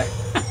eye.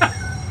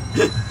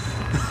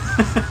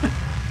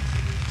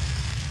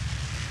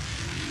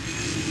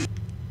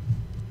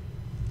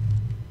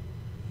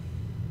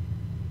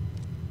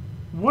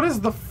 What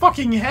is the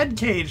fucking head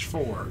cage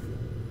for?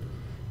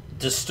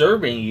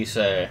 Disturbing, you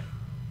say?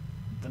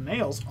 The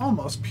nails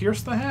almost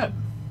pierced the head.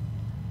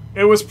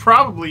 It was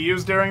probably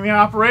used during the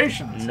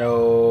operations.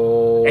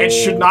 No. It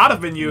should not have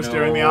been used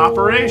during the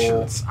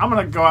operations. I'm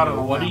gonna go out on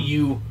a limb. What do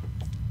you...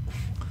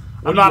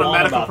 I'm not a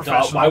medical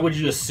professional. Why would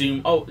you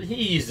assume... Oh, he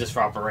used this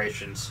for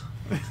operations.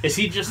 Is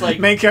he just like...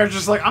 Main character's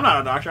just like, I'm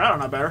not a doctor. I don't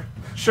know better.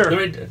 Sure. I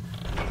mean,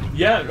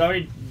 yeah, I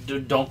mean,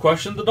 don't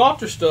question the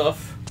doctor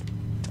stuff.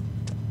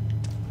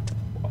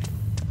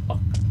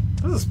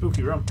 This is a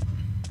spooky room.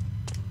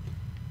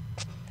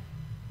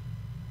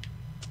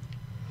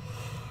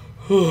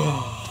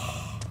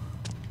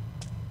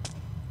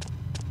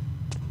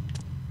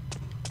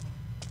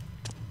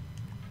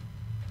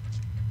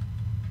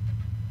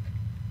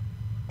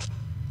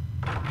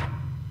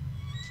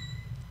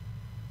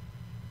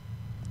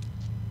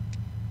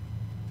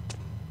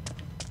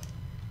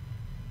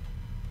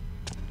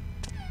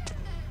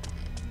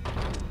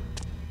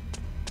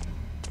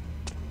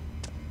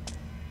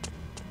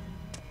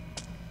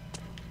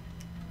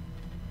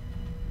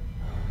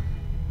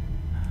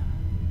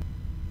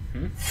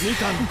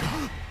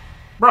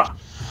 Bruh.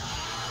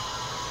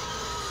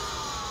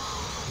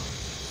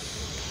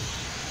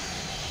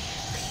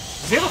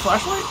 Does he have a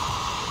flashlight?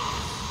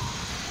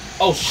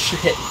 Oh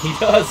shit, he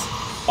does.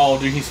 Oh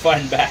dude, he's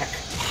fighting back.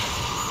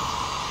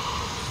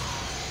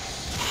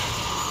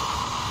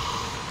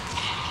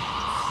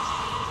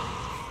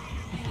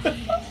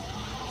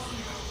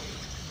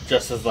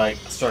 Just as like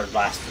started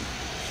blasting.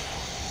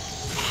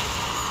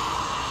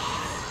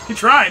 He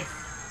tried.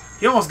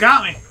 He almost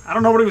got me. I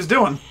don't know what he was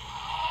doing.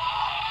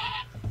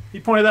 He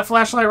pointed that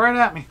flashlight right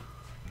at me.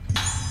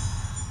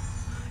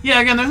 Yeah,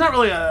 again, there's not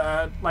really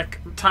a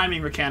like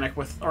timing mechanic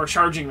with or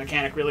charging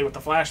mechanic really with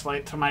the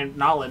flashlight to my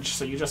knowledge.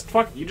 So you just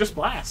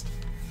blast.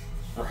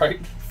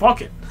 Right.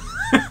 Fuck it.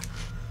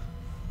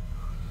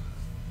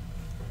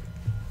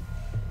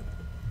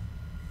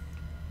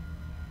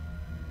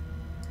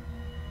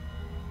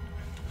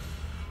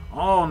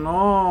 Oh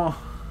no.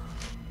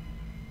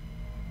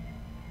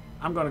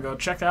 I'm gonna go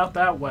check out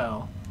that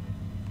well.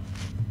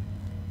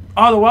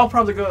 Oh, the well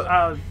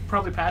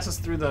probably passes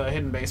through the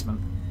hidden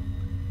basement.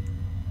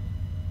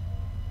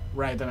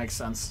 Right, that makes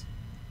sense.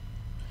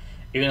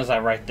 Even as I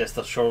write this,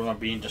 the children are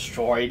being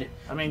destroyed.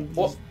 I mean,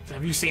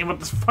 have you seen what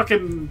this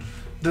fucking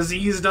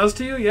disease does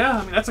to you? Yeah,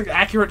 I mean, that's an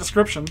accurate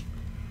description.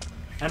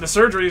 And the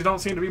surgeries don't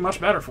seem to be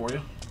much better for you.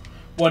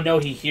 Well, no,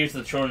 he hears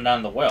the children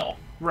down the well.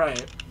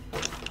 Right.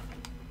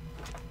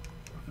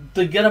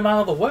 To get them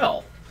out of the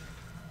well.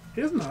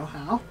 He doesn't know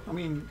how. I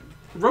mean,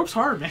 rope's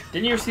hard, man.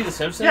 Didn't you ever see The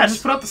Simpsons? Yeah,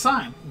 just put up the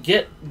sign.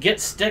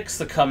 Get sticks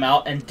to come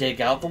out and dig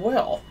out the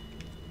well.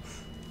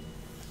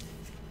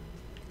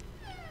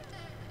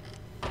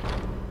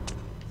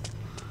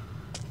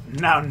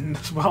 Now,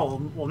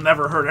 well, we'll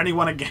never hurt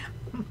anyone again.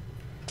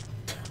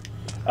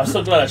 I'm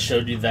so glad I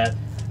showed you that.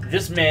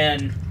 This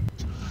man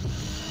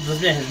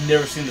has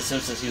never seen The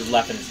Simpsons. He was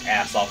laughing his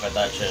ass off at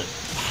that shit.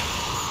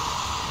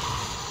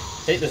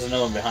 I think there's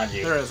another one behind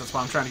you. There is. That's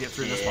why I'm trying to get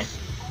through this one.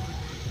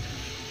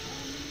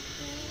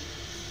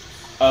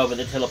 Oh, but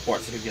they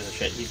teleport, so who gives a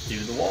shit? He's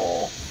through the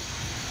wall.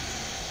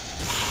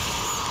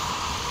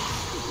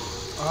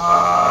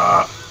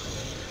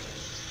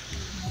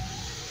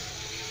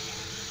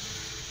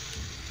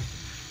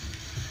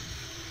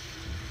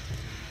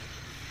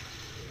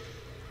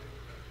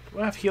 Do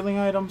I have healing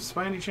items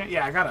by any chance?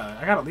 Yeah, I got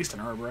at least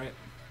an herb, right?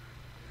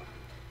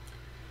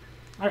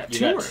 I got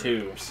two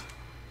herbs.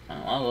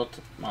 Oh,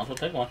 might as well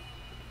take one.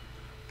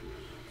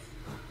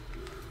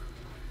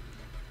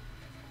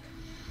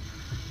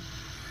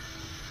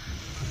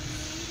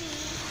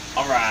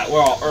 Alright, we're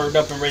all herbed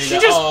up and ready to... She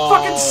just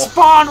fucking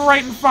spawned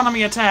right in front of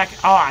me attack.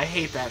 Oh, I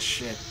hate that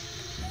shit.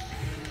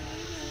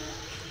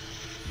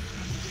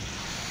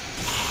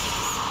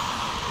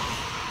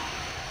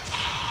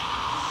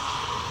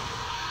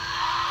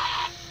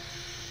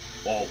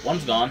 Well,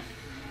 one's gone.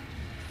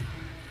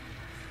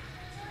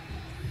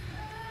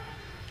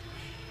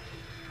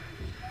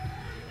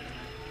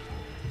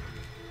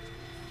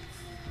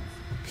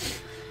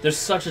 There's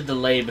such a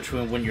delay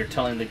between when you're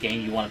telling the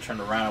game you want to turn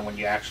around and when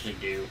you actually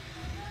do.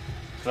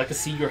 Because I can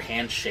see your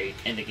hand shake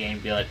in the game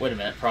and be like, wait a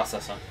minute,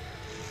 processing.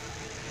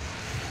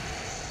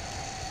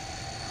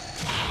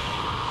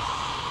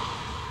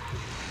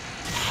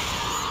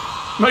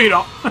 No, you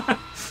don't.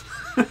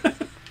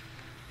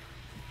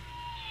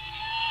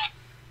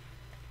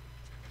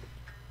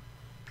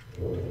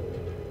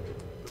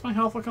 What's my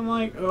health looking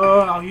like?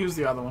 I'll use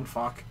the other one.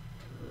 Fuck.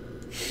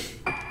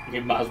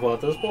 You might as well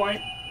at this point.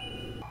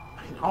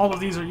 All of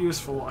these are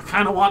useful. I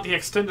kind of want the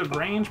extended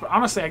range, but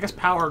honestly, I guess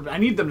power... I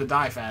need them to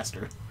die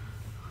faster.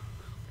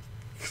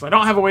 Because I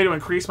don't have a way to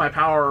increase my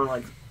power,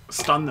 like,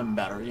 stun them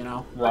better, you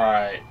know?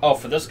 Right. Oh,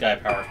 for this guy,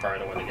 power's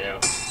probably the way to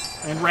go.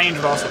 And range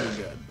would also be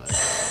good, but...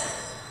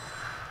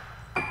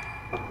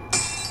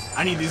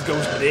 I need these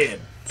ghosts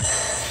dead.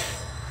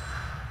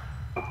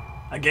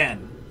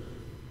 Again.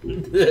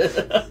 Alright,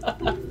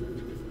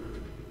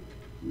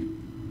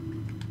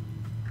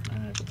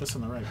 put this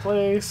in the right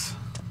place.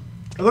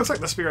 It looks like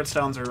the spirit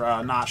stones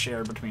are not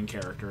shared between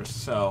characters,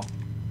 so...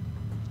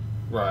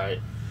 Right.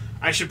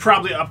 I should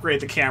probably upgrade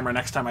the camera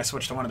next time I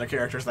switch to one of the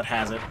characters that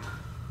has it.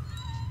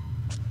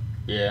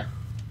 Yeah.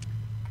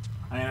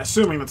 I mean,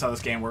 assuming that's how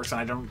this game works, and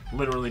I don't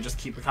literally just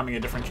keep becoming a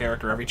different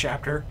character every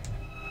chapter.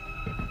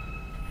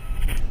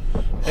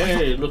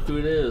 Hey, look who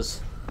it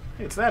is.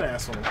 Hey, it's that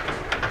asshole.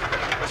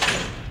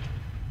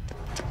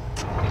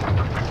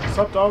 What's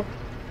up, dog?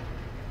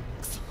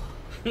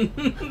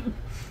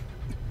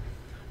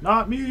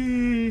 Not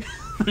me!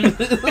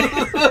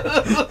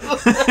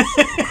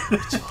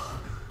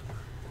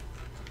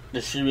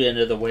 This should be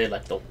another way,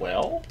 like the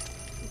well?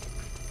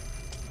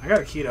 I got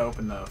a key to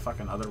open the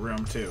fucking other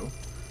room, too.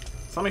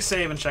 So let me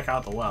save and check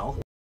out the well.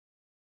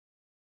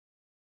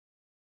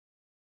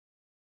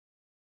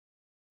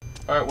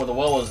 Alright, well the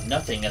well is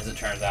nothing, as it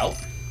turns out.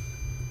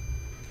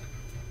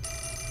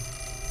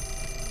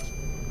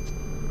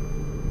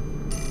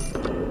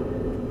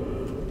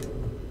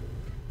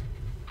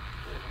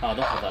 Oh,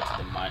 don't hold that to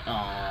the mic.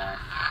 Aww.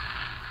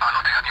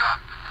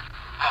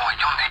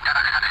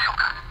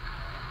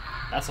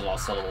 That's a lot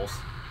of syllables.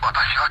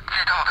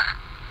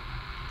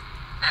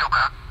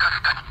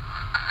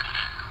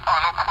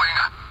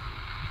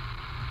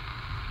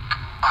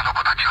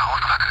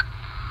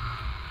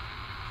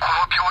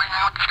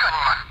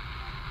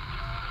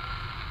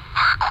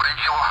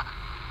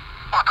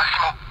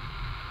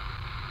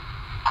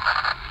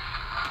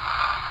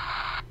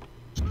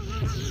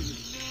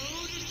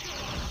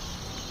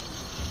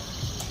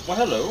 Well,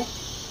 hello.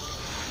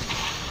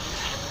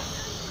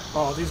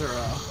 Oh, these are,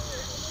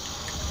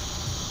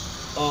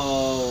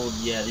 Oh,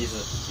 yeah, these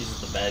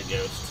are the bad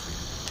ghosts.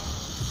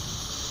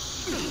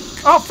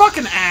 Oh,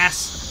 fucking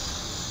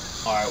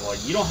ass! Alright, well,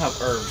 you don't have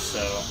herbs,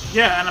 so...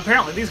 Yeah, and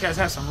apparently these guys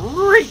have some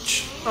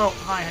reach! Oh,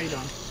 hi, how you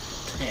doing?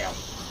 Damn.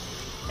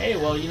 Hey,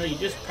 well, you know, you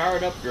just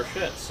powered up your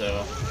shit,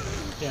 so...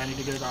 Yeah, I need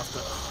to get it off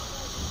the...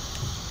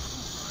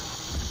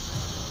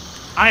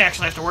 I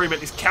actually have to worry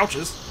about these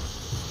couches.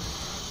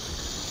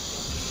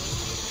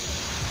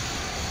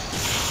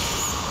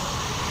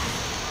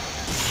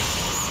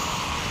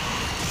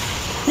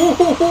 Dude,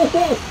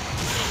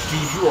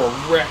 you are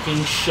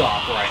wrecking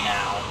shop right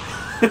now.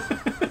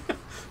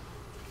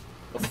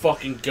 A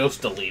fucking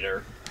ghost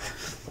deleter.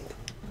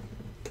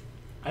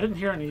 I didn't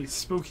hear any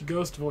spooky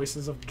ghost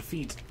voices of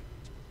defeat.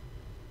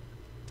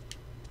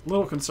 A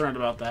little concerned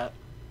about that.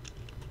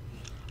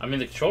 I mean,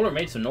 the controller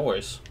made some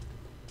noise.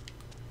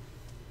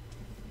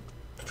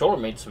 The controller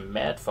made some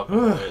mad fucking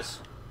noise.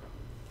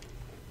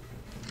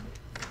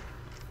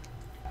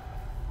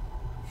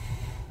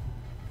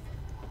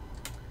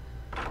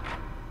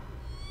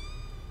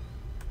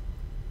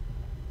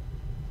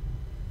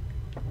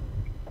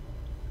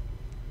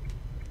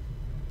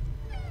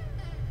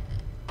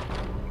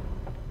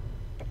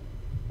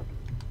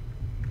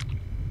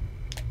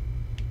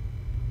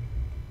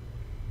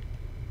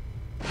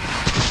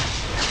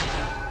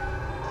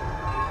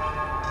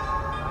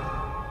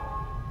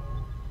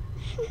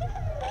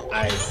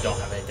 I don't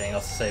have anything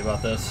else to say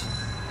about this.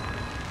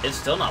 It's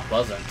still not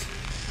pleasant.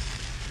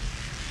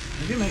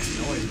 Maybe it makes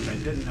noise, which I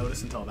didn't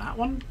notice until that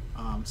one.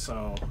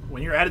 So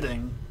when you're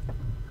editing,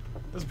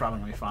 this is probably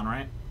gonna be fun,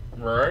 right?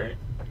 Right.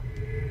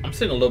 I'm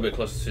sitting a little bit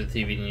closer to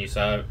the TV than you,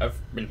 so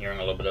I've been hearing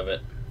a little bit of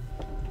it.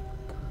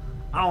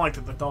 I don't like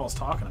that the doll's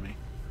talking to me.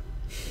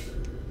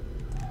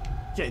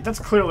 Yeah, that's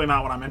clearly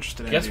not what I'm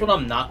interested in. Guess dude. what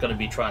I'm not going to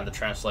be trying to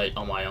translate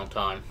on my own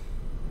time?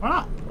 Why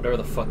not? Whatever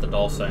the fuck the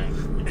doll's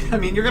saying. I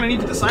mean, you're gonna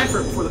need to decipher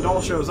it before the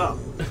doll shows up.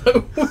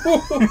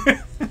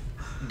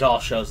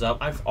 Doll shows up.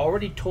 I've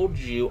already told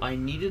you I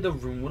needed a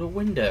room with a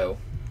window.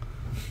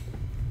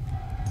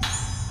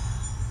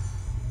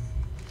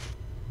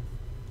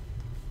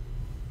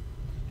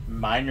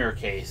 Minor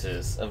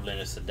cases of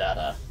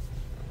Lunacidata.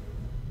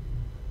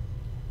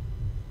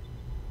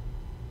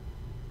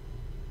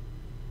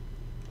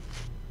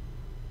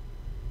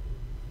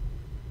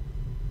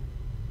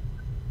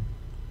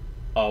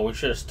 Oh, we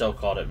should have still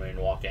called it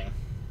moonwalking.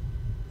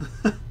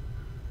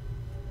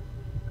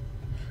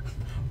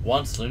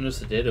 Once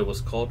Lunacidata was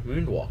called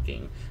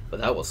moonwalking, but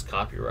that was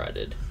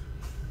copyrighted.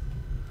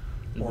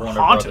 Or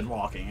haunted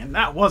walking, and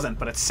that wasn't,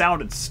 but it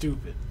sounded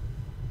stupid.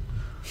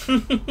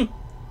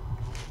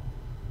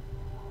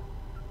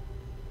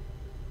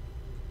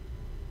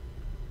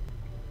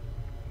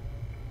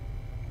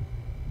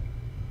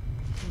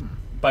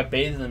 By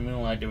bathing in the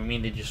moonlight, do we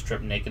mean they just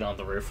strip naked on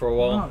the roof for a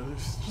while? No,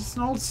 it's just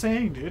an old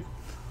saying, dude.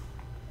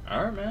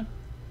 Alright, man.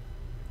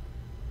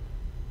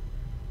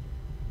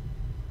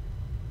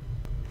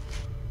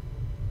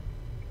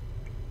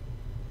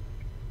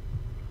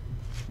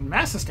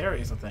 Mass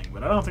hysteria is a thing,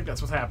 but I don't think that's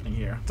what's happening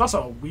here. It's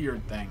also a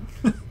weird thing.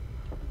 I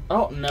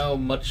don't know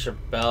much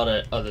about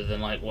it other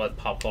than like what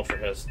pop culture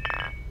has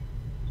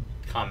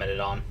commented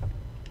on.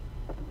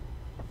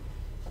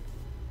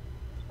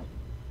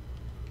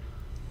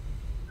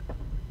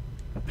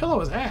 The pillow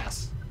is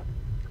ass.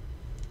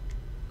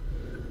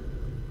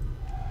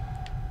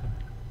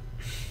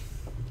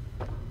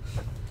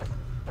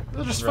 Is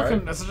that just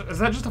fucking? Is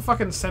that just a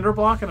fucking cinder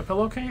block in a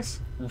pillowcase?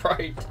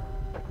 Right.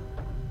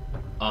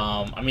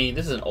 I mean,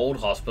 this is an old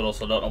hospital,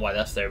 so I don't know why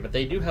that's there, but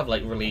they do have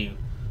like really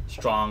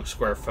strong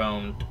square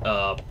foamed,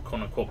 quote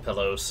unquote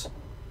pillows,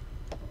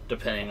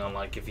 depending on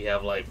like if you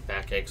have like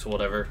backaches or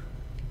whatever.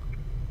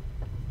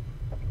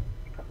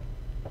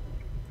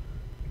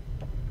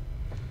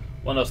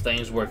 One of those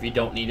things where if you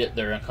don't need it,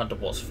 they're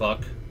uncomfortable as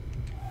fuck.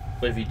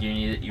 But if you do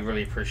need it, you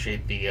really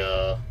appreciate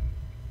the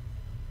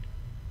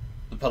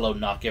pillow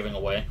not giving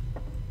away.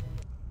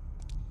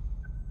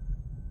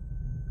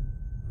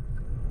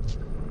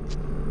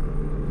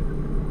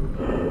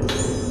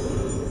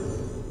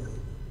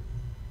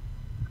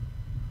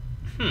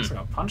 It's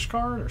like a punch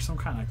card or some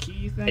kind of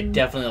key thing. It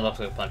definitely looks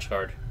like a punch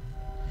card.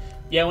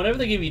 Yeah, whenever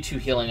they give you 2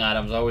 healing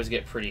items, I always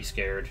get pretty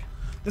scared.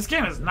 This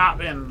game has not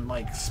been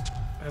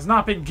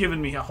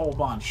giving me a whole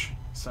bunch.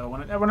 So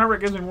whenever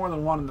it gives me more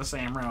than one in the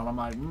same room, I'm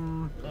like,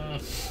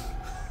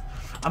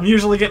 I'm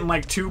usually getting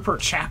like 2 per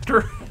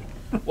chapter.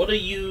 What are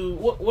you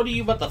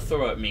about to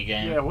throw at me,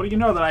 game? Yeah, what do you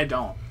know that I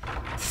don't?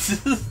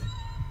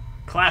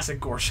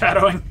 Classic gore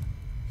shadowing.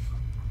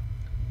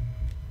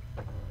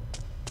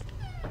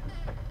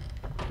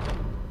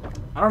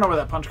 I don't know where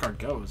that punch card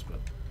goes, but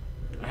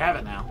I have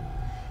it now.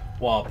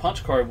 Well, a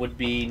punch card would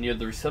be near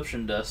the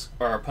reception desk,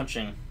 or a punch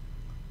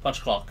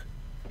clock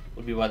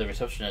would be by the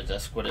reception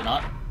desk, would it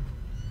not?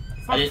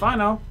 Fuck, I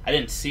know. I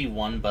didn't see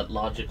one, but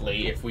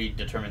logically, if we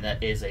determine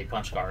that is a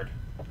punch card.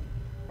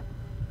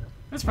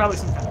 It's probably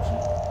some kind of key.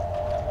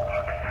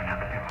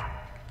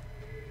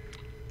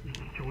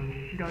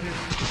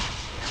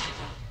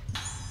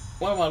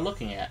 What am I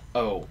looking at?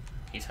 Oh,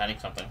 he's hiding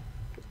something.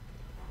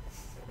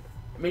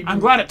 Maybe I'm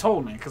glad it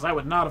told me, because I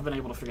would not have been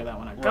able to figure that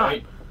one out.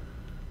 Right.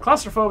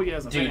 Claustrophobia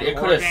is a thing. Dude, it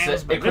could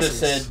have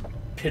said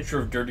picture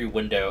of dirty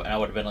window, and I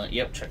would have been like,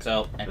 yep, checks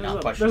out, and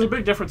not questioning. There's a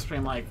big difference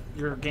between like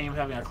your game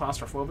having a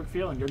claustrophobic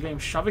feel and your game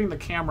shoving the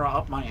camera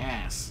up my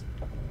ass.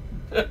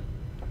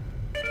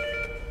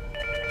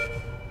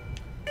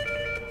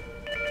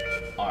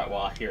 Alright,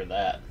 well, I hear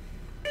that.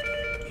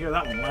 Hear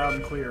that one loud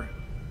and clear.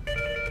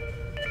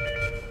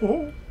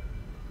 Oh.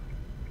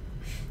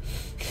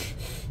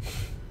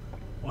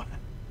 What?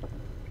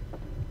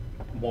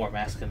 More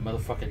masking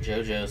motherfucking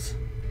JoJo's.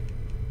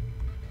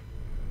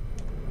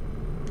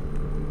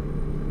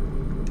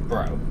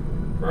 Bro.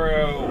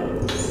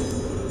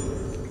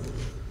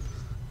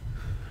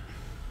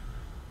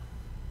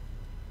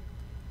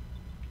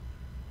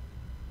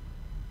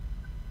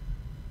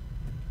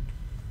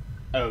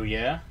 Oh,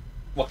 yeah?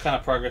 What kind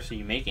of progress are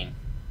you making?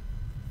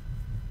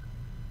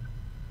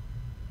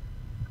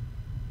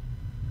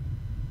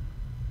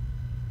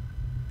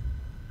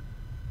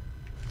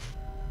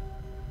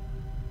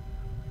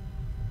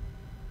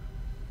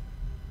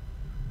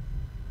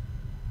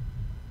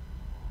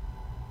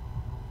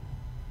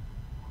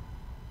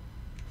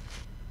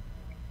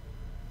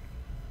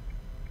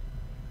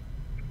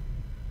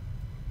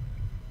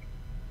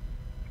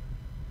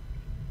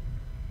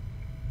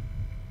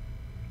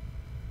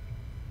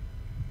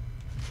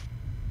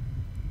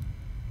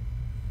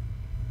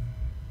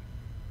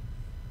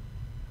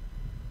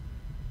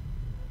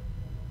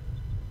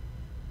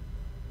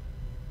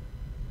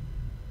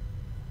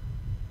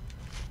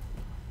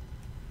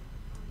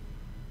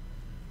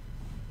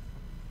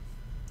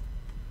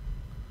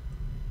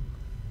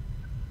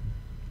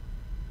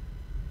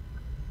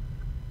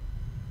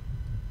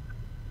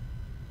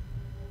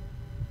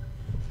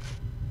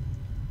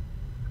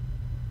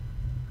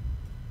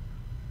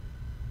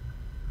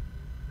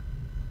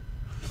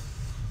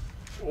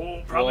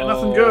 Oh, probably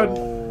nothing good.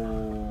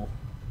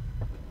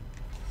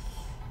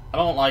 I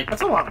don't like...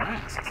 That's a lot of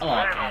masks. I don't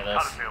like any of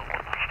this.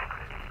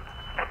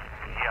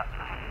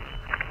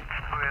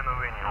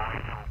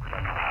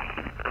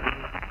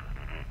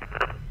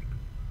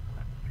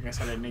 I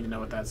guess I didn't need to know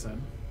what that said.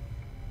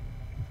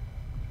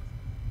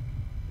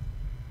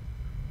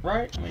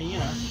 Right? I mean, you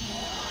know.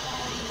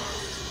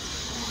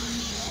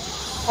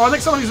 Oh, I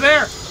think somebody's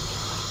there!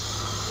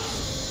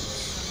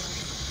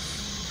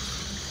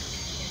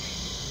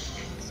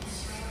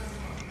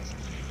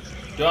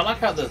 Do I like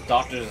how the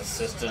doctor's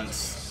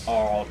assistants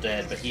are all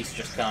dead, but he's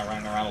just kind of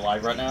running around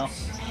alive right now?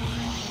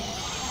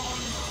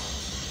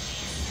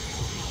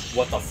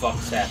 What the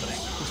fuck's happening?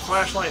 He's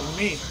flashlighting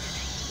me.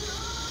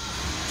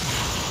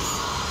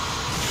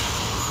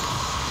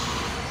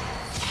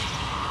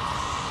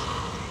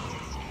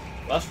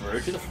 Well, that's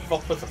rude. Who the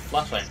fuck puts a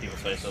flashlight in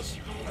people's faces?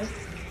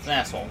 It's an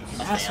asshole.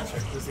 That's the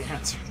answer. Is the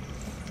answer.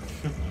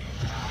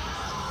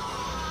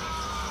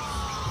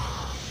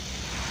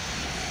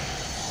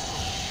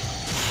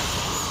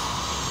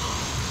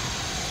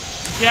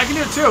 Yeah, I can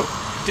do it too,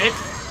 dick.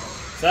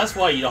 So that's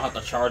why you don't have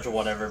to charge or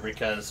whatever,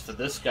 because for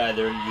this guy,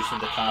 they're using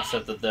the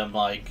concept of them,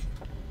 like,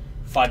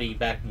 fighting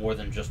back more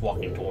than just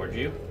walking towards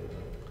you.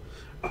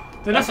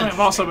 They definitely have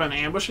also been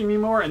ambushing me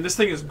more, and this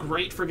thing is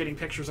great for getting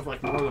pictures of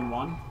like more than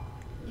one.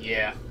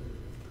 Yeah.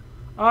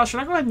 Should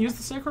I go ahead and use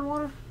the sacred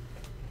water?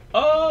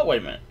 Oh,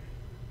 wait a minute.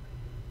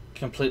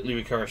 Completely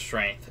recover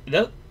strength.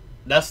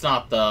 That's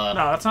not the...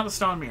 No, that's not the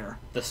stone mirror.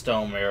 The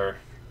stone mirror.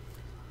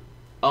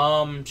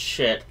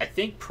 Shit. I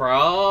think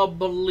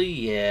probably,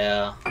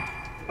 yeah.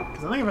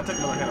 Because I think if I take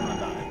another hit, I'm gonna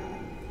die.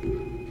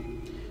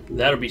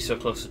 That'll be so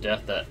close to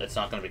death that it's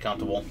not gonna be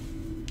comfortable.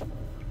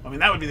 I mean,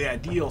 that would be the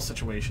ideal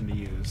situation to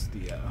use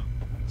the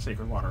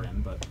sacred water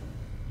in, but...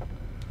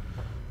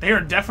 They are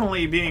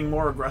definitely being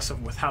more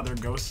aggressive with how their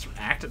ghosts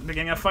act at the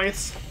beginning of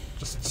fights.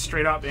 Just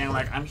straight up being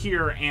like, I'm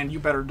here, and you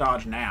better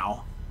dodge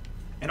now.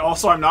 And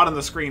also, I'm not on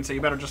the screen, so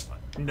you better just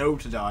know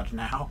to dodge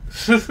now.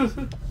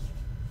 Looking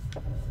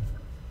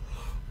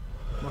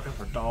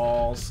for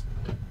dolls.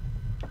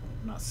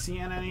 I'm not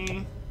seeing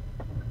any.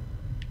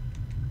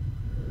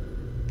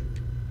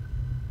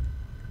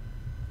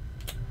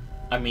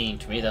 I mean,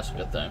 to me, that's a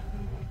good thing.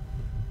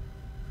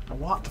 I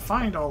want to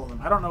find all of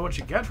them. I don't know what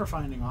you get for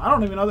finding all. I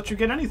don't even know that you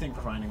get anything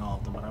for finding all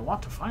of them, but I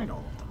want to find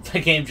all of them. The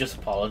game just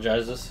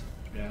apologizes.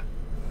 Yeah.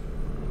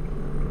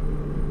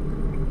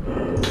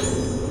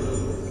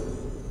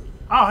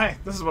 Oh, hey,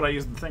 this is what I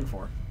used the thing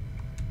for.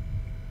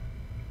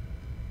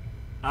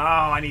 Oh,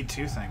 I need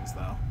two things,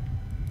 though.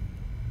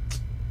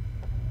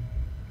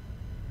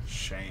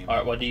 Shame.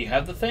 Alright, well, do you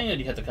have the thing, or do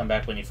you have to come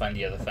back when you find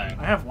the other thing?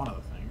 I have one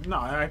other thing. No,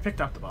 I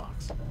picked up the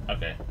box.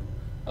 Okay.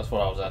 That's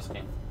what I was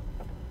asking.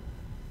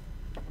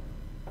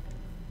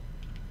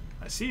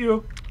 I see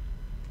you.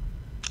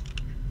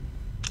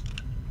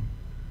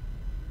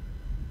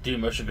 Do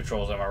motion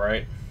controls, am I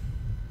right?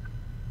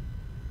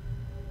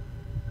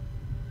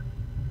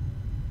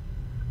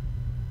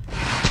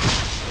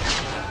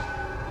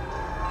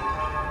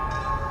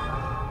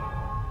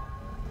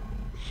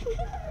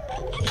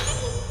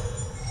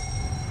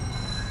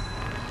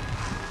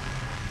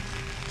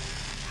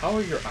 How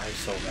are your eyes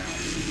so round? I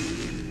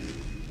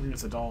think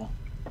it's a doll.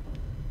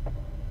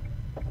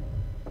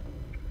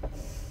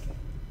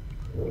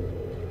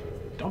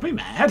 Don't be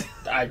mad.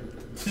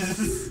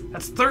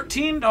 That's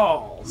 13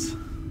 dolls.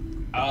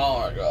 Oh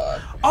my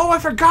god. Oh, I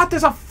forgot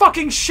there's a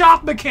fucking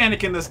shop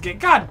mechanic in this game.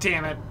 God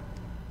damn it.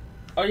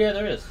 Oh yeah,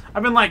 there is.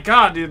 I've been like,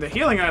 God, dude, the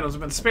healing items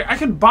have been spared. I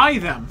can buy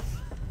them.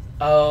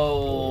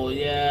 Oh,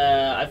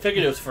 yeah. I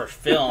figured it was for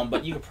film,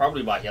 but you could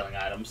probably buy healing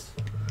items.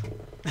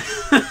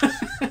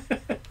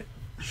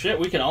 Shit,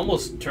 we can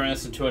almost turn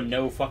this into a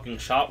no fucking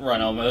shop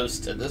run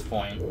almost at this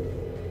point.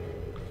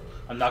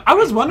 I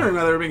was wondering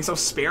whether they were being so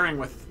sparing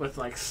with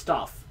like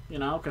stuff, you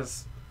know,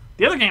 because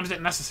the other games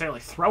didn't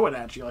necessarily throw it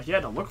at you. Like, you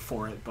had to look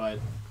for it, but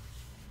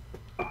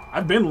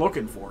I've been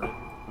looking for it.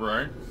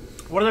 Right.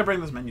 What did I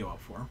bring this menu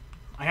up for?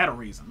 I had a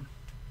reason.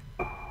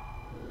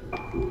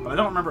 But I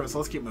don't remember it, so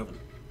let's keep moving.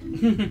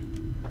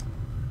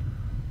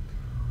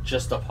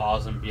 Just to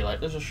pause and be like,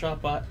 there's a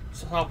shop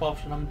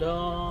option, I'm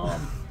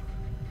dumb.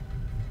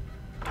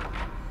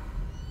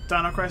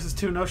 Dino Crisis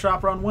 2 no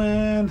shop run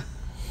win.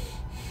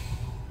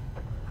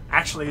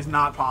 Actually, it's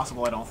not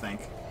possible, I don't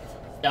think.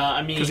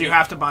 I mean, because you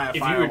have to buy a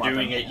fire If you were weapon.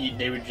 doing it,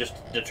 they would just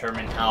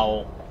determine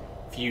how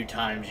few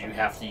times you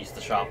have to use the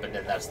shop, and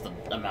then that's the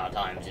amount of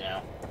times, you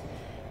know.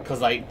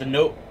 Because like the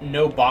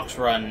no box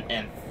run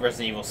in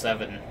Resident Evil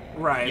 7,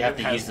 right? You have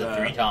to use it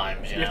 3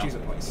 times. You know? have to use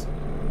it twice.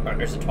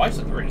 Or is it twice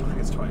or 3? I think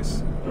it's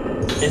twice.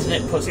 Isn't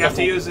it put? You have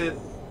to use it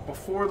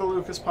before the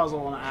Lucas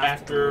puzzle and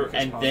after the Lucas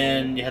and puzzle.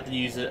 then you have to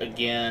use it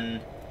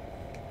again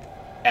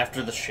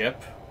after the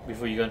ship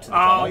before you go into the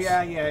Oh tunnels.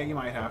 yeah, you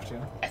might have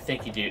to. I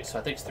think you do. So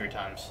I think it's 3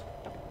 times.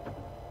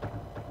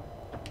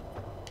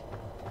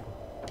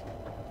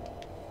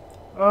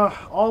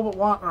 All but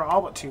one or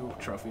all but 2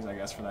 trophies, I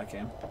guess, for that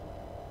game.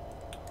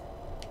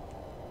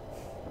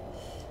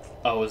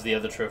 Oh, is the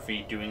other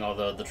trophy doing all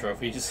the other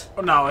trophies?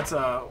 Oh, no, it's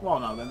well,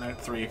 no, then there are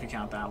 3 if you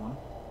count that one.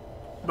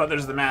 But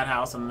there's the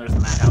Madhouse and there's the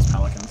Madhouse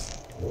Pelicans.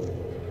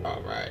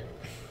 All right.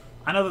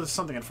 I know there's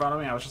something in front of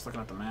me. I was just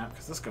looking at the map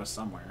because this goes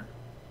somewhere.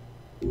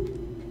 Hey,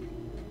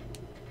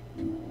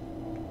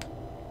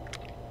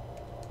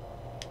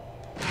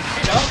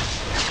 dog.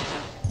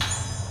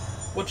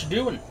 What you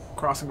doing?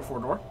 Crossing before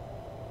door.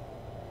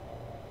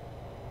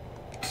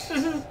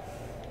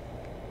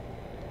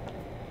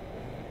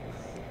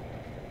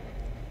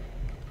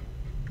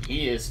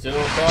 He is still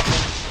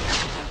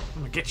crossing.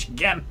 I'm gonna get you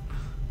again.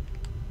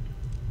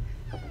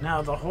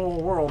 Now the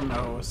whole world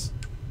knows.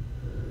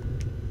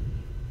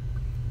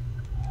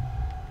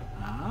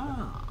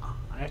 Ah,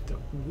 I have to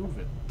move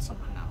it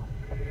somehow.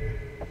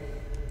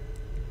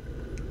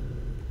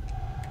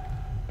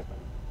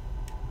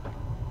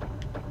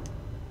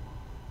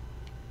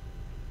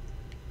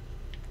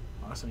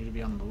 I also need to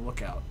be on the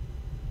lookout.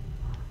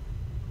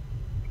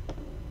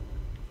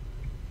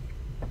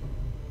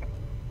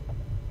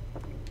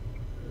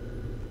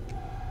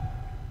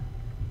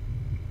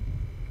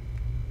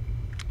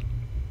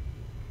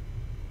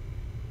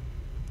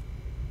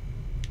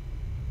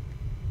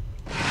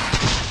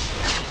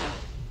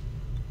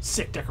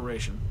 Sick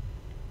decoration.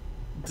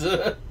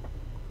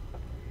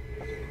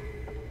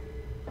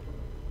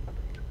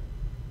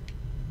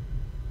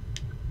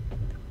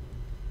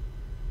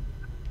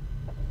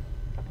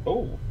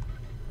 Oh.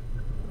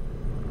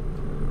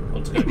 Oh,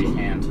 it's gonna be a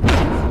hand.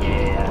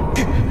 Yeah.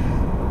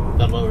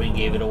 The loading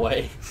gave it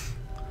away.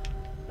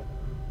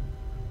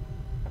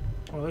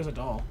 Well, there's a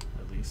doll,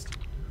 at least.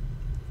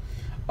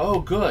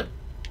 Oh, good.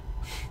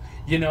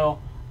 You know,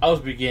 I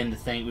was beginning to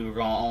think we were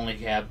going to only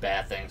have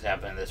bad things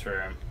happen in this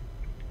room.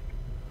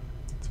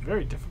 It's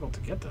very difficult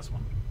to get this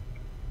one.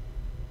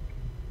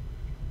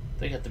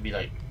 They have to be,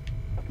 like,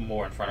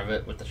 more in front of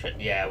it with the shit.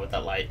 Yeah, what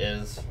that light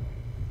is.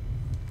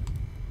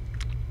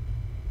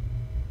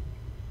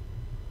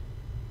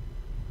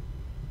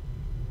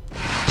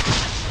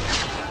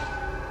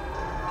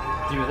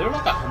 Dude, there are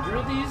like 100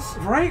 of these?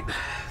 Right?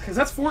 Because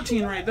that's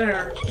 14 right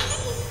there.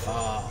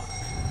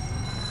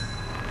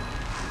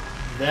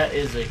 That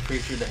is a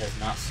creature that has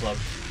not slept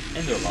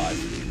in their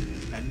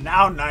life. And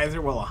now neither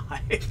will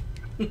I.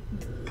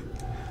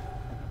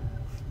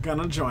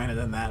 Gonna join it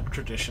in that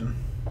tradition.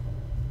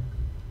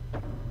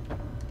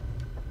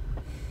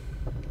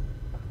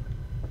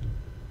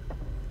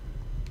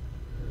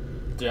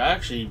 Dude, I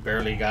actually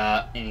barely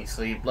got any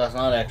sleep last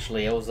night,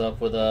 actually. I was up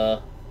with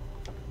a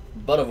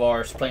bud of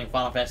ours playing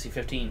Final Fantasy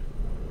 15.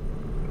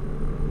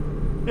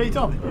 Yeah, you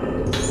told me.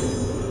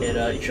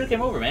 You should have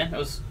came over, man. It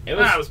was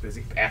I was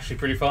busy. Actually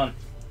pretty fun.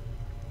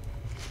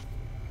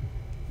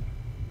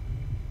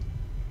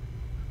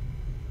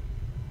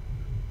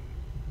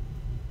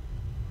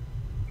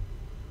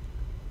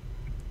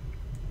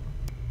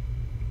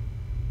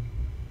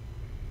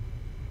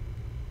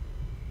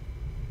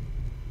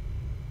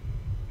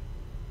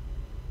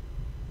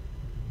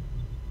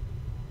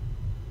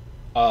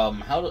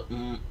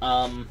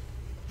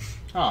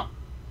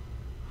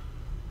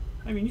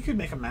 I mean, you could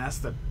make a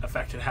mask that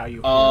affected how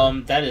you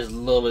hear. That is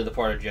literally the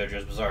part of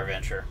JoJo's Bizarre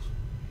Adventure.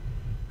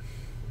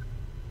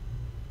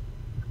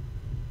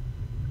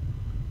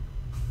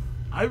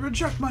 I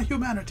reject my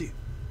humanity.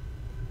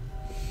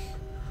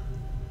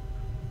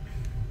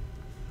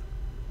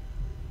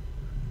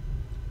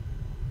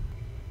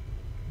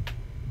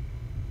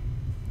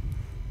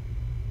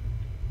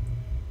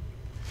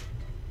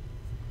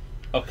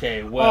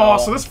 Okay, well... Oh,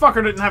 so this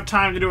fucker didn't have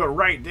time to do it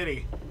right, did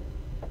he?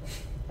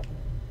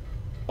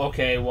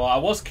 Okay, well, I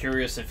was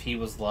curious if he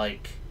was,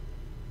 like,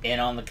 in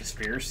on the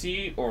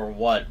conspiracy or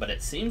what, but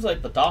it seems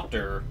like the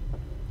doctor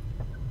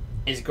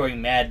is going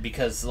mad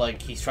because,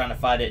 like, he's trying to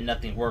fight it and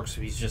nothing works,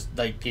 so he's just,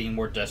 like, getting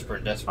more desperate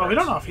and desperate. Oh, we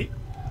don't know if he...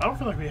 I don't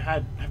feel like we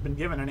have been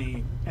given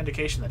any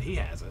indication that he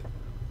has it.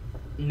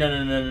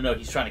 No,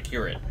 he's trying to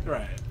cure it.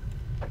 Right.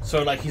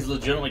 So, like, he's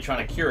legitimately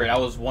trying to cure it. I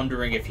was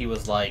wondering if he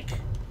was like,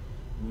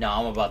 no,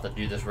 I'm about to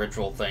do this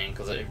ritual thing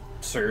because it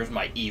serves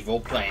my evil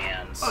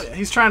plans. Oh, yeah,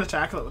 he's trying to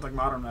tackle it with, like,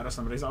 modern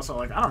medicine, but he's also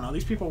like, I don't know,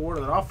 these people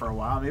warded it off for a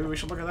while. Maybe we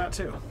should look at that,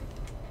 too.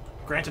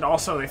 Granted,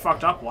 also, they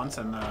fucked up once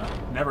and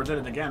never did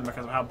it again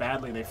because of how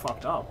badly they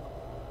fucked up.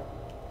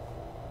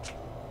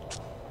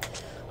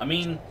 I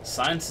mean,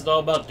 science is all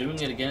about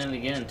doing it again and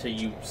again until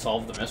you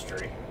solve the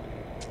mystery.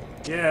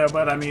 Yeah,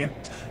 but, I mean,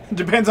 it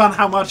depends on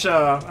how much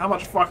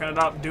fucking it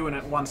up doing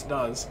it once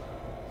does.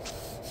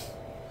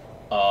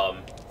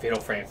 Fatal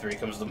Frame 3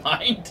 comes to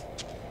mind.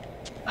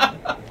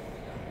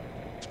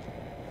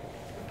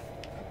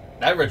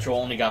 That ritual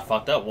only got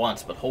fucked up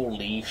once, but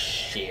holy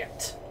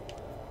shit.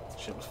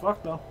 Shit was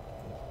fucked, though.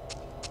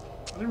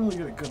 I didn't really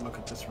get a good look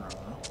at this room,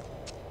 though.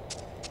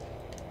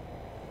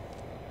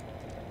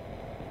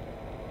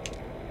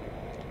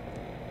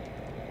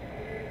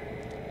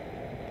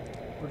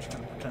 We're just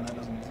gonna pretend that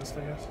doesn't exist,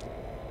 I guess.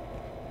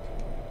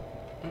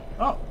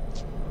 Oh.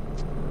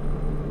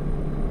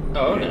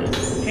 Oh,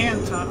 okay.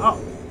 Hand time. Oh.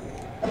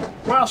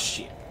 Well,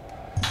 shit.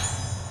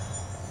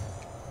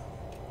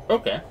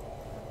 Okay.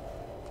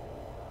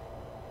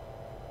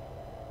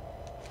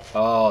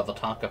 Oh, the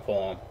Tonka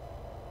poem.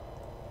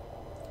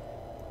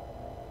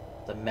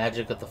 The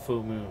magic of the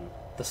full moon.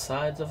 The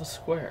sides of a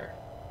square.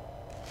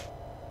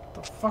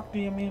 The fuck do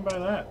you mean by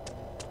that?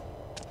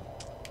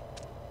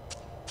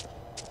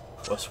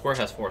 Well, a square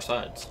has 4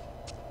 sides.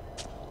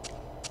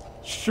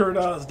 Sure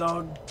does,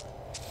 dog.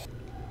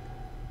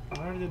 I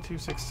already did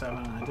 267.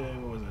 I did,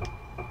 what was it?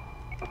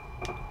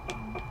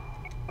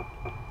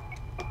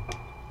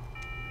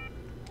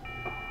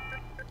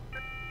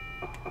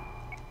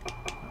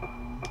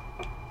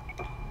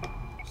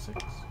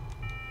 6.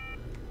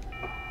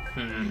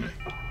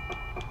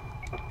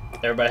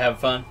 Everybody have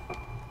fun?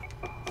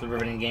 The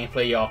riveting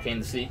gameplay y'all came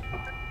to see?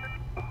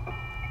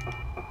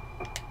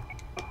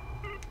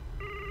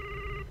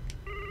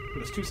 It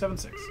was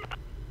 276.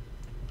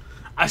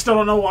 I still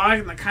don't know why,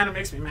 and that kind of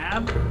makes me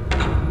mad.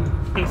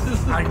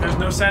 Like, there's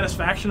no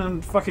satisfaction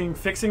in fucking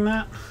fixing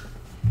that.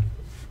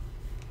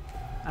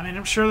 I mean,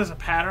 I'm sure there's a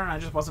pattern, I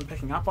just wasn't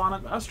picking up on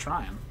it, but I was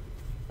trying.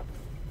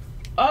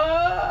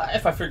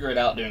 If I figure it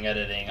out doing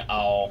editing,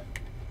 I'll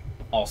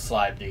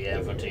slide the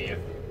info to you.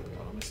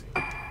 Well, let me see.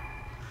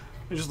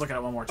 Let me just look at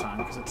it one more time,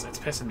 because it's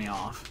pissing me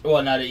off.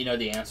 Well, now that you know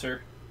the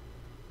answer.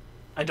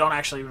 I don't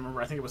actually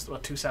remember. I think it was,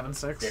 what,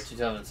 276? Yeah,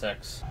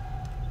 2006.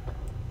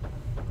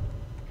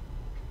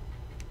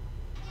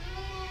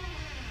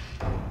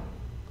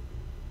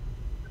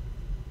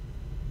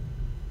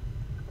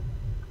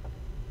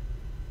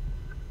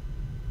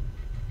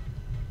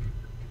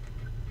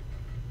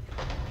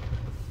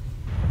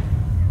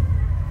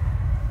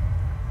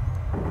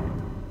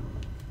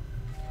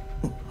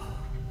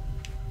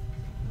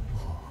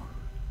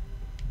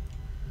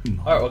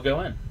 Alright, we'll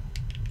go in.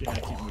 Yeah, I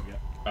can't move yet.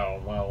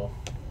 Oh, well.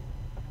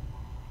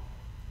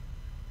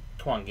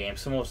 Come on, game.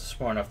 Some of us are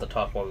smart enough to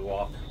talk while we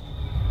walk.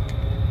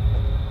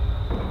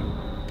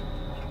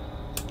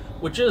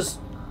 Which is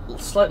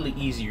slightly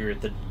easier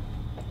than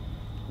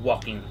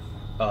walking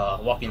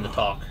the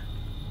talk.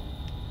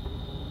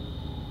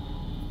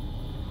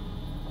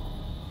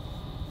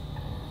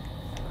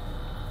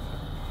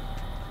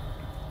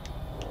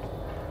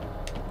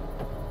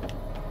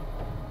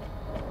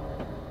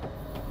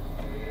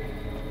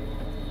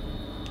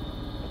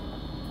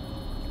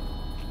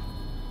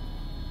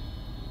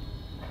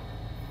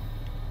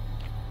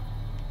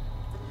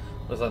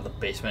 Looks like the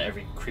basement of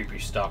every creepy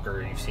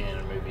stalker you've seen in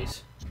the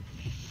movies.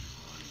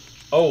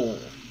 Oh.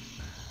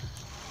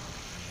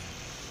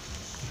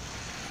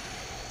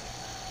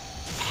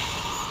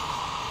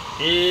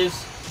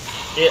 Is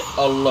it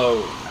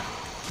alone?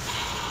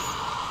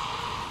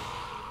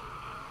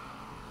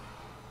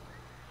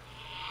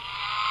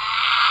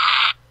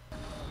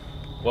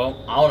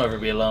 Well, I'll never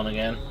be alone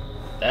again.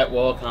 That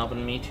will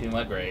accompany me to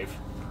my grave.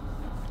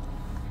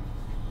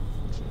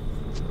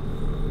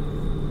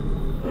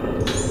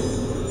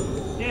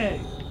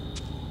 Yay!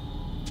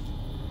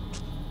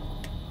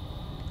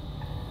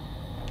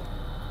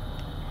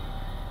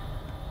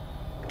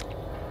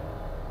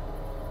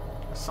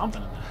 There's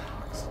something in that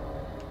box.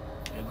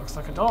 It looks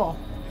like a doll.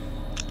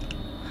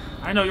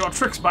 I know your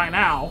tricks by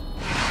now.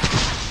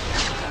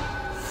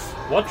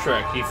 What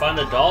trick? You find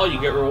a doll, you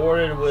get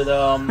rewarded with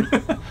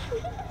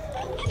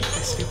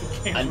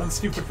Stupid games and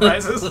stupid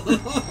prizes.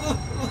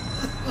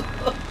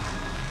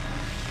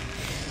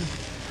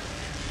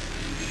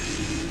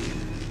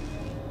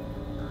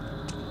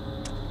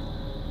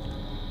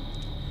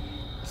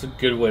 It's a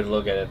good way to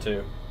look at it,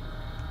 too.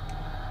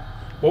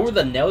 What were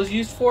the nails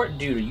used for?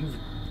 Dude, are you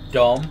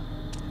dumb?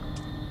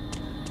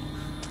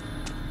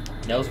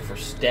 Nails are for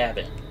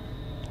stabbing.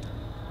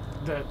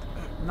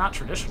 Not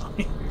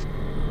traditionally.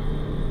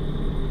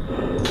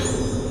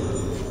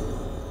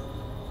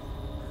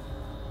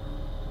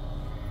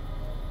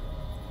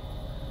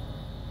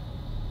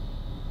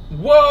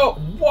 Whoa!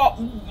 What?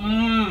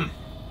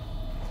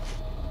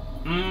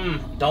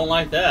 Don't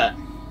like that.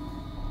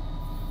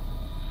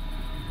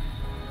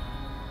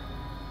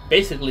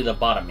 Basically,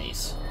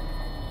 lobotomies.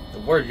 The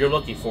word you're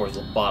looking for is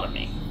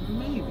lobotomy.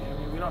 Maybe. I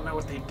mean, we don't know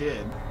what they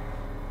did.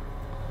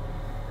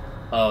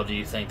 Oh, do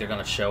you think they're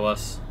gonna show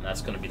us?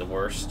 That's gonna be the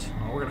worst.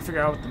 Well, we're gonna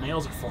figure out what the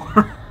nails are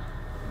for.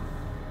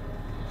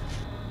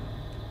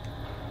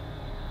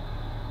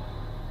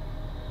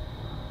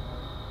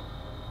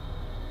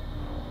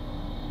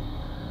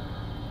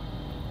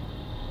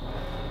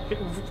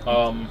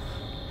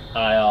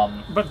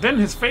 But then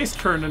his face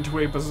turned into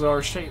a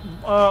bizarre shape.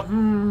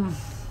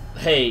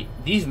 Hey,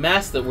 these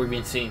masks that we've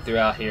been seeing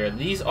throughout here,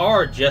 these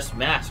are just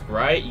masks,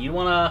 right? You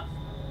wanna...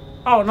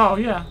 Oh, no,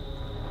 yeah.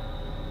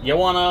 You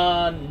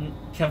wanna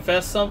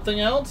confess something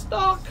else,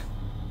 Doc?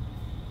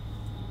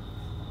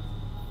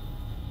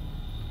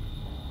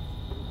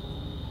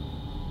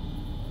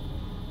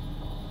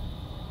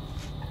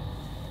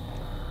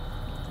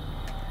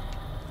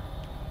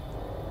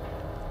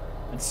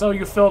 And so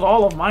you filled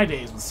all of my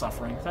days with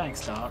suffering.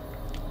 Thanks, Doc.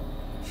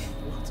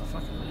 What's a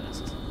fucking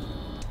mask?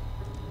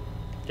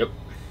 Yep.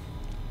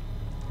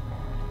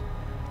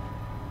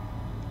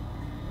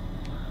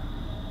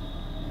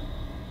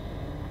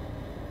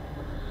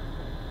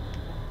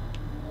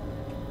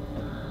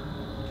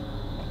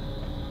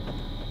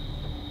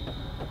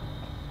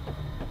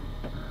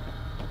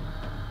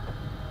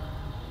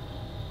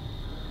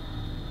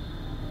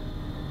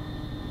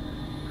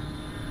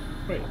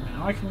 Wait,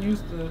 now I can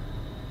use the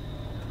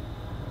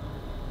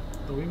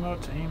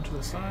Wiimote to aim to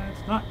the sides?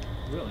 Not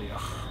really.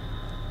 Ugh.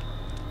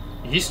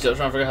 You still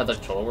trying to figure out how the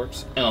controller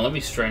works? Hang on, let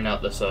me straighten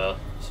out this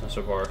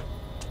sensor bar.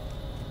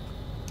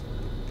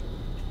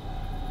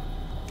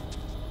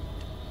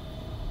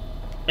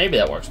 Maybe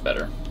that works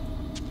better.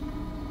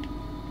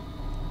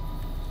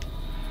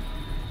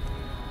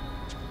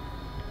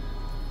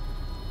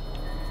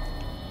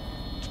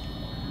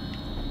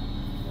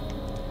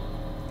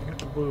 I got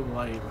the blue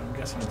light, but I'm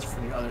guessing it's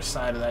for the other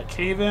side of that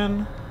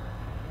cave-in.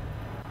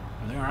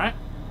 Everything alright?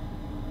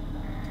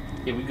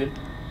 Yeah, we good.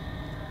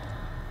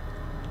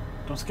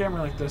 Don't scare me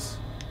like this.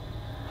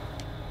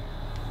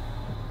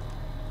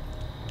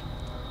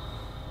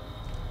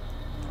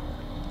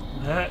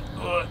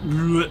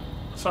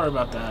 Sorry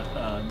about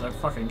that. The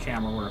fucking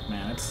camera work,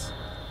 man. It's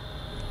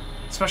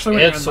especially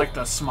when you're in like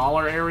the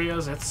smaller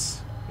areas.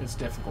 It's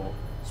difficult.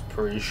 It's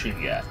pretty shit.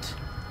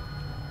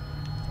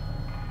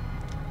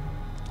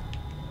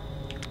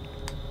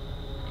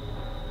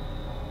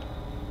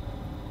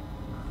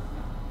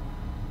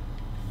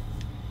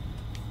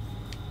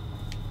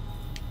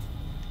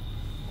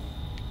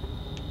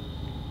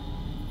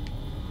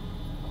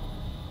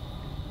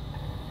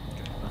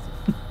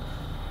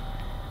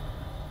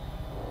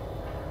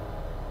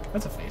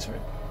 That's a face, right?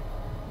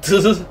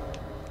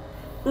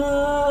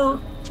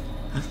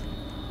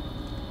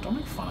 Don't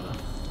make fun of them.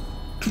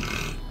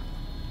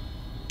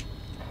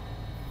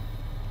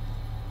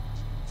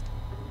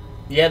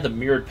 Yeah, the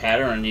mirrored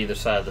pattern on either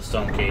side of the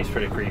stone case is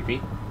pretty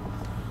creepy.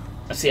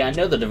 See, I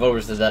know the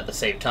developers did that at the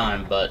same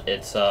time, but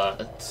it's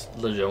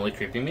legitimately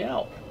creeping me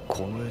out.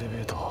 このエレ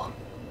ベーター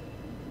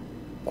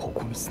こ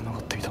こに繋が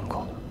っていたの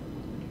か。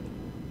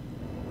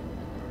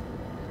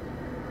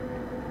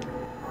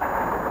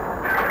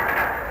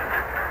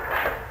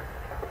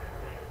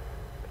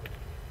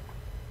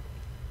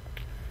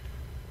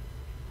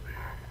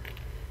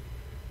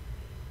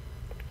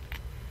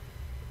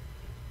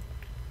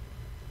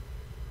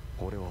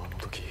俺はあの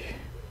時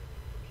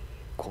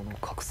この隠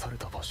され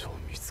た場所を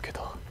見つけ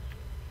た。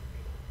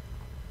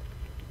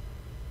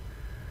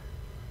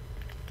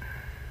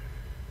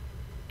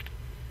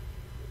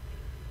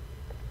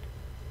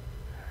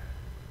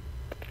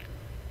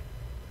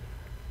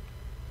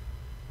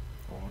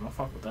Oh, don't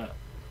fuck with that.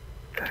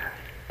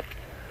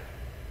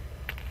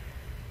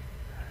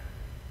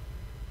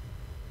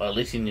 Well, at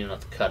least you knew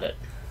not to cut it.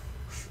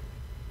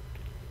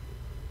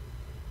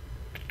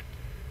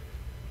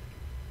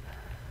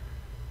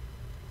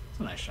 It's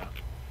a nice shot.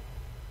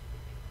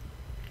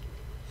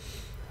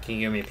 Can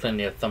you give me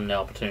plenty of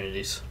thumbnail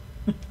opportunities?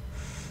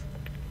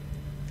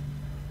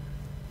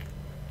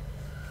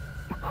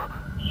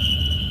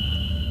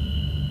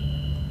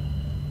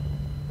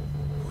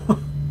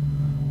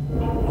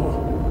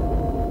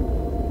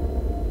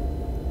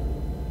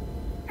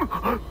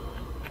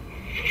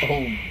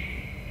 Oh.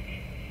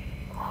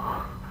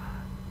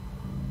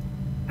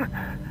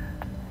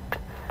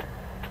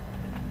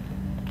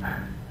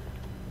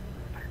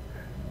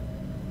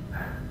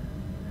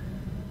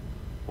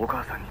 お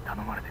母さんに頼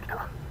まれてきた。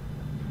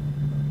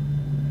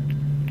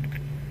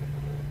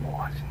も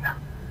う安心だ。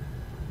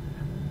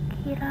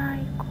嫌い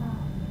子。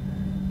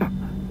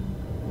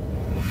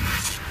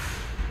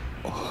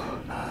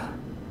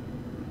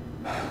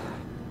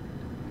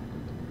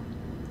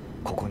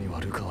ここには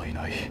ルカはい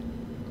ない。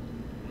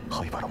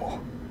灰原も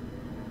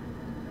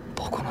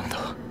どこなんだ。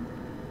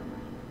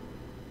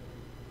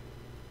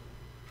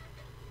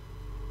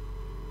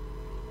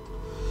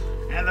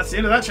And that's the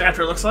end of that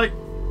chapter, it looks like.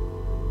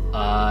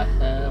 I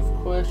have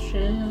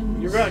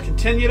questions. You're going to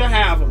continue to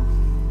have them.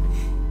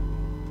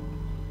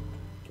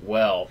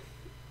 Well.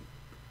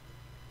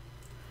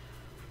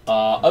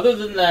 Other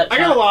than that... I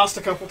got lost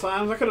a couple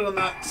times. I could have done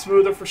that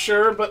smoother for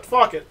sure, but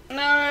fuck it.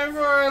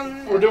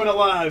 No, We're doing it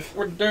live.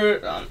 We're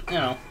doing, you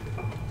know,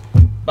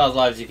 about as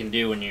live as you can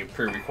do when you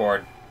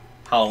pre-record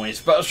Halloween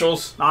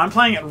specials. No, I'm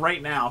playing it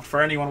right now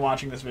for anyone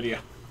watching this video.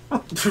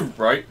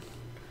 Right?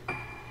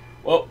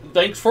 Well,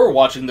 thanks for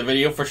watching the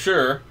video for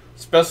sure.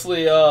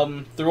 Especially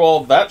through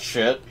all that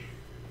shit.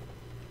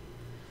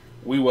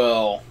 We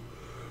will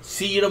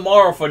see you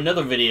tomorrow for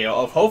another video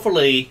of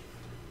hopefully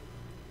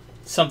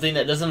something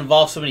that doesn't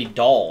involve so many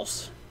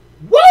dolls.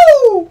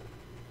 Woo!